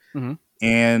there, Mm-hmm.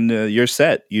 and you're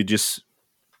set. You just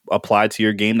apply to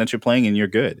your game that you're playing, and you're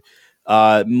good.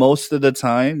 Most of the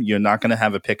time, you're not going to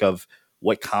have a pick of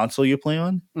what console you play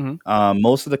on. Mm-hmm.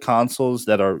 Most of the consoles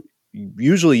that are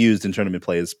usually used in tournament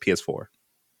play is PS4.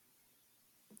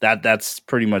 That's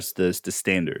pretty much the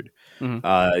standard.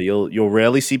 Mm-hmm. You'll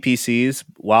rarely see PCs.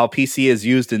 While PC is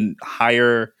used in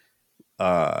higher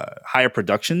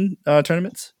production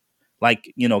tournaments,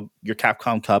 like your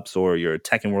Capcom Cups or your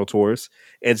Tekken World Tours.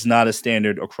 It's not a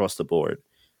standard across the board.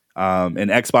 And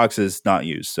Xbox is not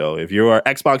used. So if you're an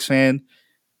Xbox fan,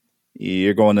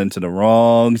 you're going into the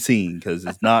wrong scene because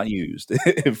it's not used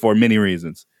for many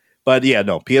reasons. But yeah,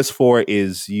 no, PS4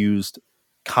 is used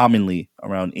commonly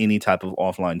around any type of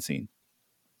offline scene.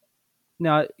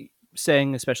 Now,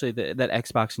 saying especially that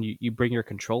Xbox and you bring your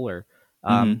controller,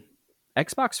 Hmm. um,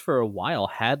 Xbox for a while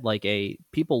had like a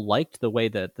people liked the way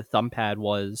that the thumb pad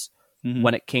was Hmm.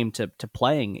 when it came to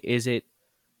playing. Is it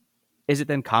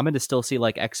then common to still see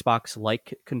like Xbox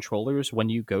like controllers when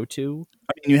you go to?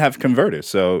 I mean, you have converters,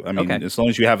 so I Okay, mean, as long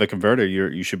as you have a converter,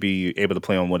 you should be able to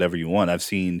play on whatever you want. I've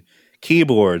seen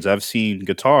keyboards, I've seen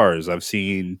guitars, I've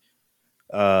seen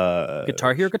uh,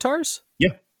 Guitar Hero guitars?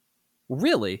 yeah,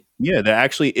 Really? yeah. There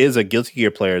actually is a Guilty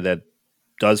Gear player that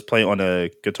does play on a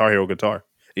Guitar Hero guitar.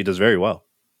 He does very well.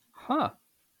 Huh.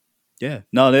 Yeah,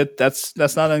 no, that's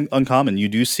not uncommon. You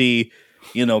do see,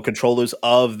 controllers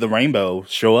of the Rainbow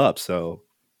show up. So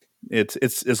it's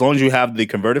as long as you have the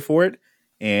converter for it,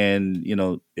 and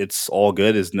it's all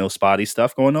good. There's no spotty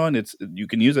stuff going on. You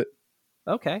can use it.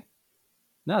 Okay.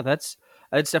 No, that's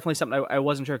definitely something I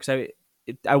wasn't sure, because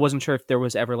I wasn't sure if there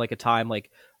was ever like a time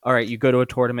like, all right, you go to a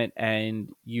tournament and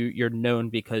you're known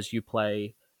because you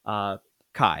play uh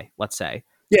Kai, let's say,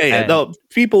 Yeah, yeah. and No,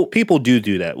 people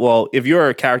do that. Well, if you're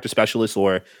a character specialist,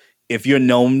 or if you're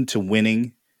known to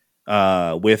winning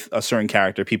with a certain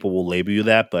character, people will label you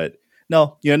that. But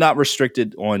no, you're not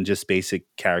restricted on just basic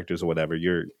characters or whatever.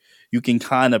 You can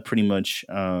kind of pretty much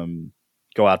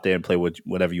go out there and play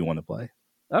whatever you want to play.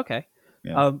 okay.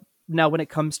 Yeah. Now when it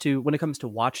comes to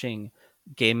watching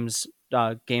games,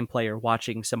 gameplay, or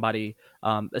watching somebody,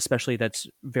 especially that's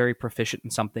very proficient in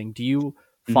something, do you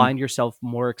Hmm. find yourself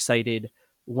more excited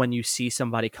when you see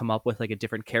somebody come up with like a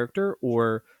different character,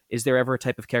 or is there ever a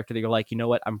type of character that you're like, you know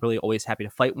what, I'm really always happy to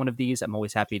fight one of these. I'm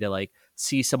always happy to like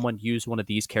see someone use one of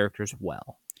these characters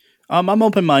well. I'm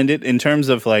open minded in terms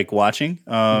of like watching.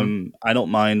 Hmm. I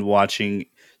don't mind watching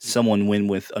someone win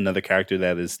with another character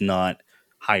that is not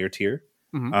higher tier.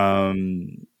 Hmm.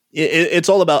 It's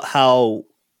all about how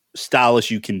stylish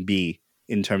you can be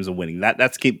in terms of winning.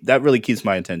 That really keeps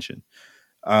my attention.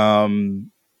 Um,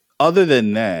 Other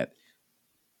than that,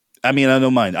 I mean, I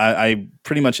don't mind. I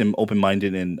pretty much am open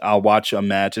minded, and I'll watch a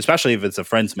match, especially if it's a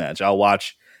friends match. I'll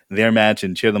watch their match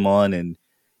and cheer them on, and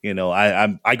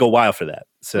I go wild for that.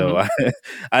 So Hmm.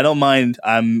 I don't mind.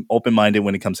 I'm open minded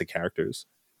when it comes to characters.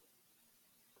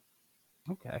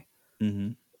 Okay.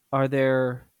 Hmm. Are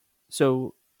there,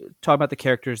 so talk about the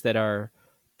characters that are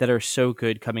so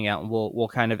good coming out, and we'll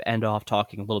kind of end off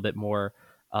talking a little bit more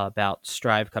about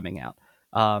Strive coming out.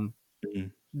 Um, Hmm.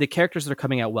 the characters that are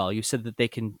coming out well, you said that they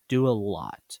can do a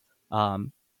lot.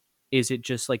 Um, is it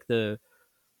just like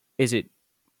is it,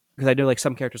 because I know like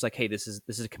some characters like, hey, this is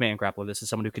a command grappler, this is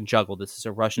someone who can juggle, this is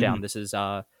a rush down, Hmm. this is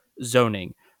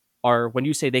zoning. Are, when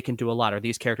you say they can do a lot, are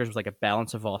these characters with like a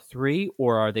balance of all three,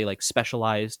 or are they like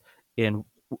specialized in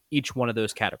each one of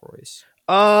those categories?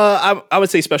 I would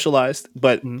say specialized,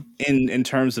 but Mm-hmm. in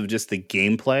terms of just the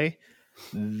gameplay,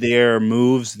 their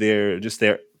moves, their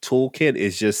toolkit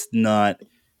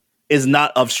is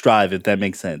not of Strive, if that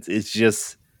makes sense. It's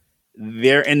just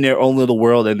they're in their own little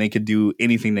world, and they can do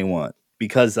anything they want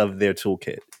because of their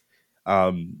toolkit.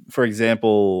 For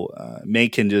example, May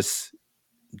can just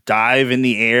dive in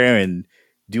the air and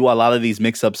do a lot of these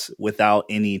mix-ups without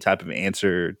any type of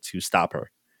answer to stop her.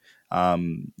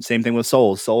 Same thing with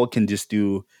Soul. Soul can just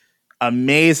do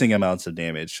amazing amounts of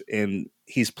damage, and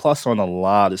he's plus on a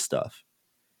lot of stuff.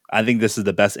 I think this is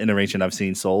the best iteration I've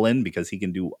seen Soul in because he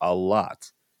can do a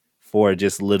lot for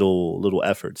just little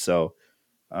effort. So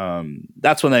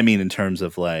that's what I mean in terms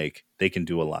of like they can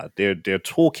do a lot. Their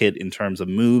toolkit in terms of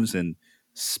moves and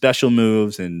special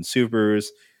moves and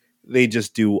supers, they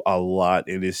just do a lot.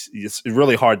 It's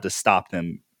really hard to stop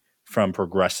them from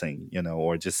progressing,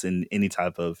 or just in any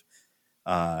type of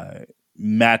uh,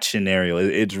 match scenario.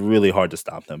 It's really hard to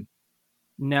stop them.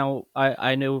 Now,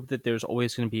 I know that there's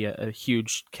always going to be a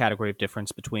huge category of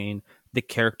difference between the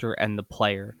character and the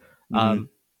player. Hmm. Um,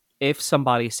 if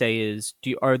somebody say is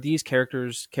are these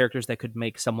characters that could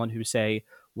make someone who say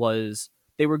was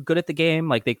they were good at the game,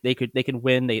 like they can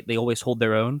win, they always hold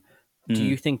their own. Do Hmm.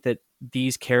 you think that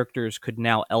these characters could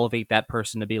now elevate that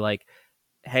person to be like,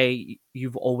 hey,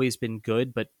 you've always been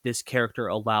good, but this character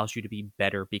allows you to be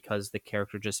better because the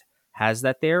character just has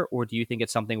that there? Or do you think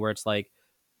it's something where it's like,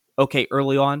 okay,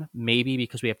 early on, maybe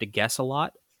because we have to guess a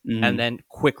lot, and Hmm. then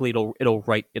quickly it'll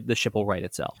right the ship will right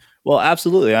itself. Well,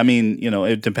 absolutely. I mean,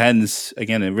 it depends.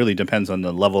 Again, it really depends on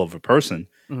the level of a person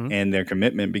Hmm. and their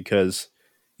commitment because,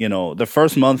 the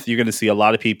first month you're going to see a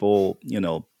lot of people,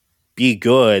 be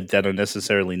good that are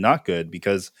necessarily not good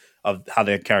because of how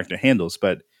their character handles.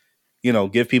 But,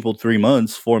 give people 3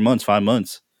 months, 4 months, 5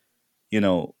 months, you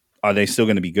know, are they still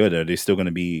going to be good? Are they still going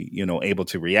to be, able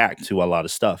to react to a lot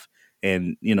of stuff?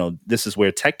 And, this is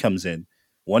where tech comes in.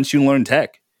 Once you learn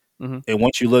tech Hmm. and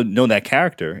once you know that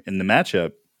character in the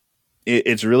matchup,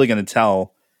 it's really going to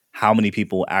tell how many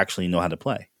people actually know how to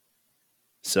play.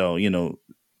 So,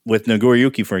 with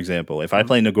Nagoriyuki, for example, if I Hmm.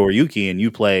 play Nagoriyuki and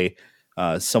you play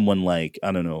someone like,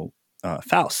 I don't know,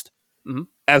 Faust, Hmm.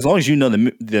 as long as you know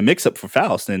the mix up for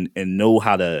Faust and know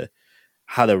how to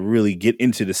really get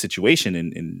into the situation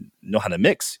and know how to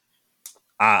mix,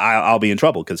 I'll be in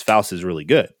trouble because Faust is really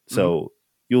good. Hmm. So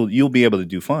you'll be able to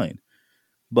do fine.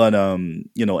 But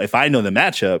if I know the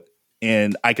matchup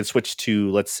and I could switch to,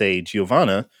 let's say,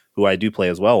 Giovanna, who I do play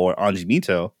as well, or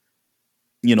Anjimito,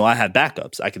 I have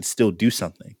backups. I can still do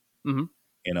something. Hmm.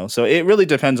 So it really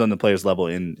depends on the player's level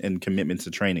and commitment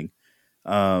to training.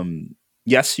 Um,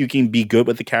 yes, you can be good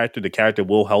with the character. The character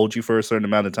will hold you for a certain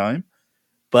amount of time,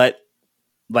 but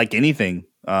like anything,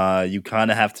 you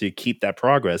kind of have to keep that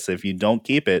progress. If you don't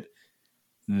keep it,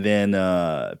 then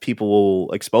people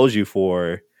will expose you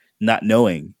for not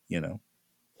knowing.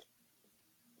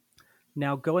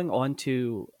 Now going on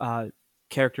to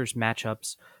characters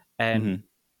matchups and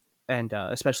Hmm.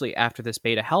 especially after this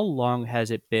beta, how long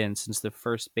has it been since the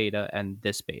first beta and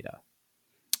this beta?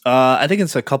 I think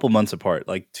it's a couple months apart,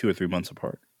 like 2 or 3 months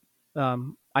apart.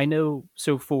 I know.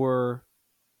 So for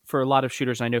a lot of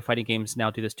shooters, I know fighting games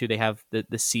now do this too. They have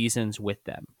the seasons with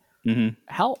them. Hmm.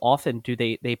 How often do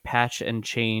they patch and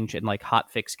change and like hot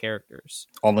fix characters?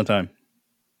 All the time,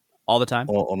 All the time.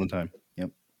 all the time.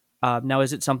 Yep. Now,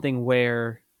 is it something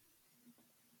where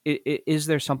is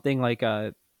there something like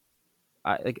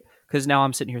like because now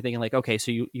I'm sitting here thinking like, okay,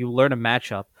 so you learn a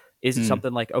matchup. Is it Mm,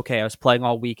 something like, okay, I was playing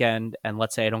all weekend, and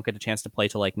let's say I don't get a chance to play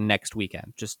till like next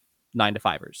weekend, just 9 to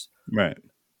 5ers. right.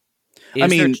 I Is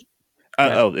there? mean,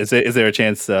 Go ahead. is there a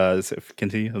chance?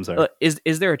 Continue. I'm sorry.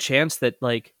 Is there a chance that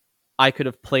like I could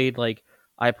have played like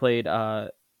I played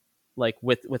like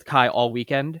with Kai all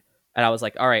weekend, and I was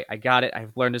like, all right, I got it.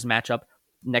 I've learned his matchup.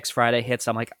 Next Friday hits,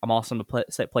 I'm like, I'm awesome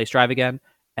to play Strive again,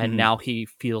 and Hmm. now he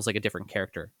feels like a different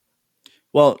character.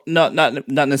 Well, not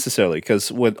necessarily,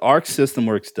 because what Arc System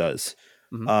Works does,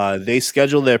 Hmm. they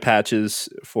schedule their patches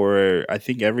for I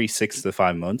think every 6 to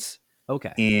 5 months,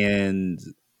 Okay. and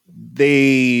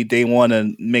they want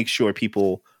to make sure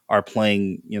people are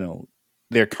playing,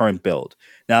 their current build.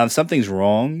 Now, if something's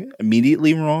wrong,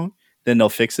 immediately wrong, then they'll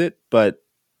fix it, but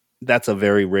that's a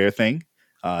very rare thing,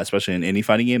 especially in any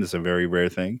fighting game. It's a very rare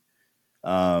thing.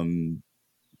 Um,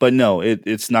 but no,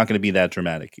 it's not going to be that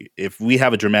dramatic. If we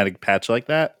have a dramatic patch like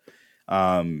that,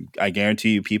 I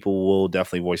guarantee you people will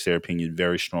definitely voice their opinion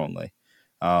very strongly.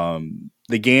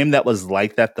 The game that was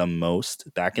like that the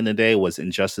most back in the day was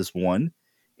Injustice 1.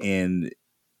 And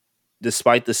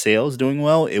despite the sales doing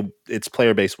well, its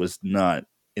player base was not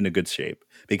in a good shape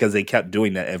because they kept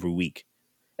doing that every week.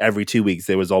 Every 2 weeks,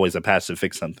 there was always a patch to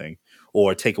fix something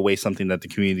or take away something that the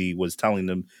community was telling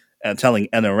them, telling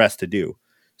NRS to do.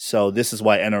 So this is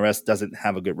why NRS doesn't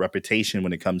have a good reputation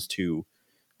when it comes to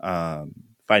um,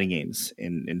 fighting games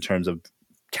in terms of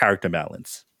character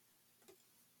balance.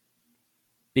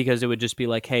 Because it would just be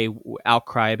like, hey,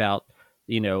 outcry about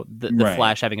the Right.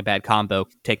 Flash having a bad combo,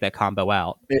 take that combo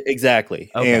out.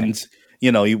 Exactly. Okay. And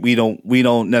we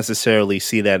don't necessarily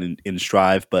see that in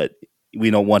Strive, but we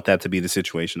don't want that to be the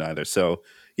situation either. So,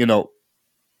 you know,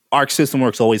 Arc System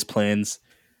Works always plans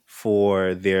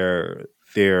for their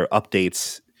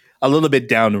updates a little bit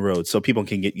down the road, so people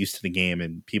can get used to the game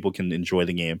and people can enjoy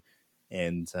the game.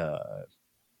 And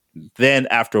then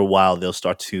after a while, they'll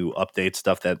start to update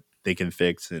stuff that they can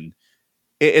fix, and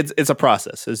it's a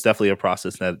process. It's definitely a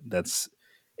process that's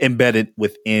embedded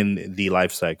within the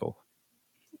life cycle.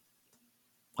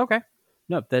 Okay.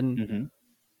 No, then, Mm-hmm.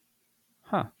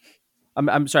 huh?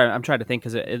 I'm sorry. I'm trying to think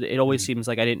because it always seems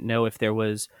like I didn't know if there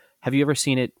was. Have you ever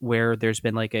seen it where there's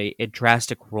been like a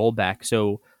drastic rollback?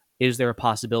 So is there a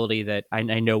possibility that I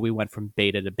know we went from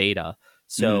beta to beta? Mm-hmm.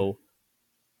 So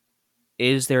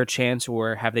is there a chance,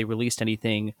 or have they released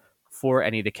anything for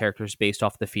any of the characters based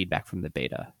off the feedback from the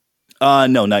beta?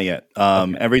 No, not yet.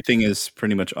 Okay. Everything is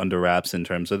pretty much under wraps in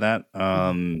terms of that.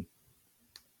 Mhm.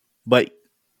 But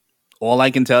all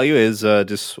I can tell you is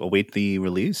just await the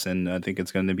release, and I think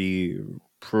it's going to be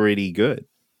pretty good.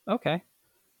 Okay.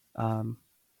 All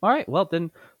right. Well,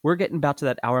 then we're getting about to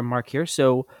that hour mark here.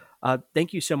 So,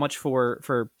 thank you so much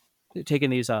for taking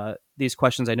these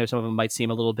questions. I know some of them might seem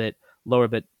a little bit lower,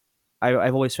 but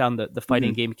I've always found the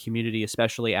fighting Mhm. game community,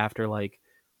 especially after like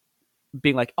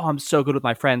being like, "Oh, I'm so good with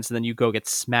my friends," and then you go get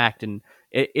smacked, and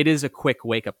it is a quick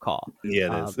wake up call.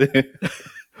 Yeah, it Uh, is.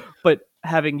 but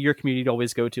having your community to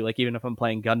always go to, like even if I'm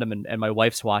playing Gundam and my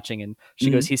wife's watching, and she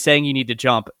goes, Mhm. "He's saying you need to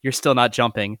jump. You're still not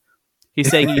jumping. He's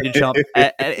saying you need to jump."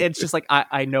 And it's just like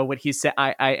I know what he said.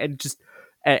 I and just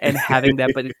and having that,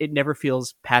 but it never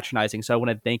feels patronizing. So I want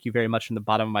to thank you very much from the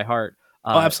bottom of my heart.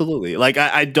 Oh, absolutely. Like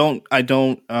I don't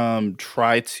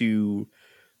try to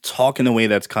talk in a way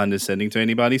that's condescending to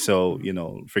anybody. So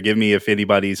Mhm. forgive me if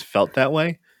anybody's felt that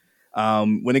way.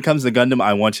 When it comes to Gundam,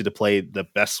 I want you to play the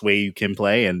best way you can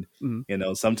play, and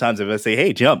Mhm. sometimes if I say,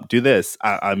 "Hey, jump, do this,"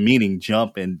 I'm meaning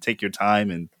jump and take your time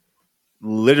and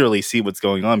literally see what's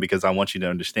going on because I want you to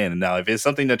understand. And now, if it's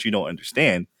something that you don't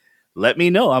understand, let me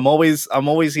know. I'm always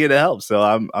here to help. So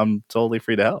I'm totally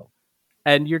free to help.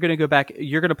 And you're gonna go back.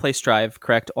 You're gonna play Strive,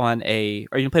 correct? On a,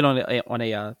 are you playing on a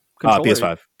controller?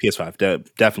 PS5, PS5,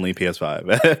 definitely PS5.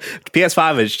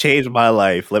 PS5 has changed my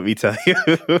life. Let me tell you.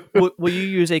 Will you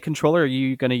use a controller? Or are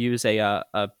you gonna use a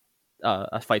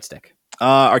fight stick,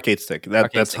 Arcade stick.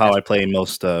 arcade That's stick? how That's I play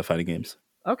most fighting games.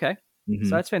 okay. So Hmm.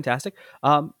 that's fantastic.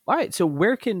 All right. So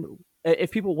where can, if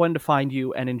people wanted to find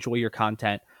you and enjoy your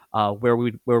content, where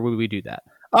would we do that?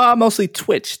 Mostly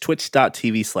Twitch,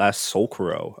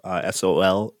 twitch.tv/Solkuro,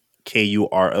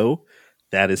 Solkuro.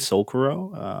 That is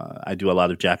Solkuro. I do a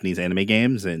lot of Japanese anime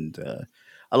games and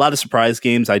a lot of surprise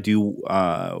games. I do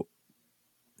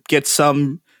get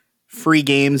some free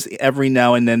games every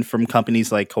now and then from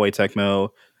companies like Koei Tecmo.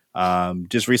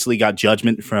 Just recently got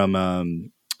Judgment from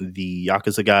the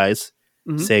Yakuza guys,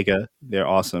 Hmm. Sega. They're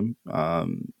awesome.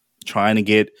 Trying to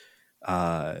get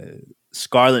uh,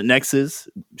 Scarlet Nexus.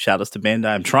 Shout outs to Bandai.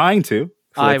 I'm trying to.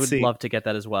 I Let's would see. love to get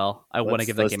that as well. I want to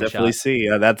give that Let's game a definitely shot. see.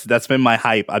 That's been my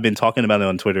hype. I've been talking about it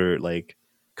on Twitter like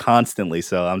constantly,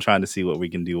 so I'm trying to see what we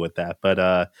can do with that.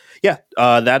 But yeah,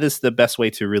 that is the best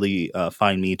way to really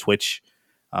find me. Twitch,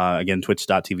 again,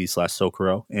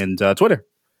 twitch.tv/Solkuroi, and Twitter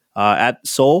at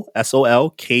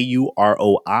Solkuroi,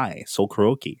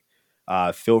 Solkuroki.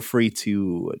 Feel free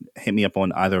to hit me up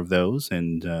on either of those,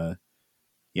 and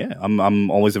yeah,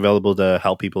 I'm always available to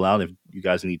help people out. If you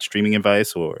guys need streaming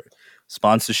advice or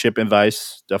sponsorship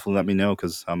advice, definitely let me know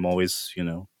because I'm always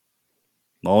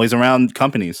around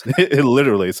companies,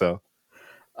 literally. So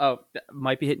Oh,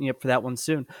 might be hitting you up for that one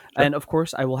soon. sure. And of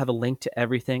course, I will have a link to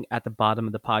everything at the bottom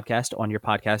of the podcast on your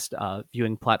podcast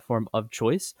viewing platform of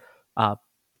choice. Uh,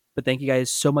 But thank you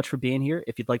guys so much for being here.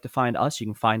 If you'd like to find us, you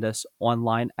can find us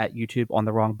online at YouTube on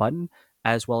The Wrong Button,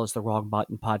 as well as The Wrong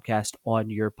Button podcast on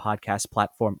your podcast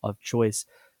platform of choice.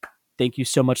 Thank you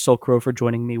so much, Soul Crow, for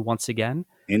joining me once again.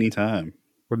 Anytime.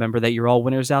 Remember that you're all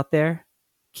winners out there.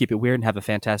 Keep it weird and have a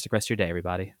fantastic rest of your day,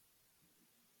 everybody.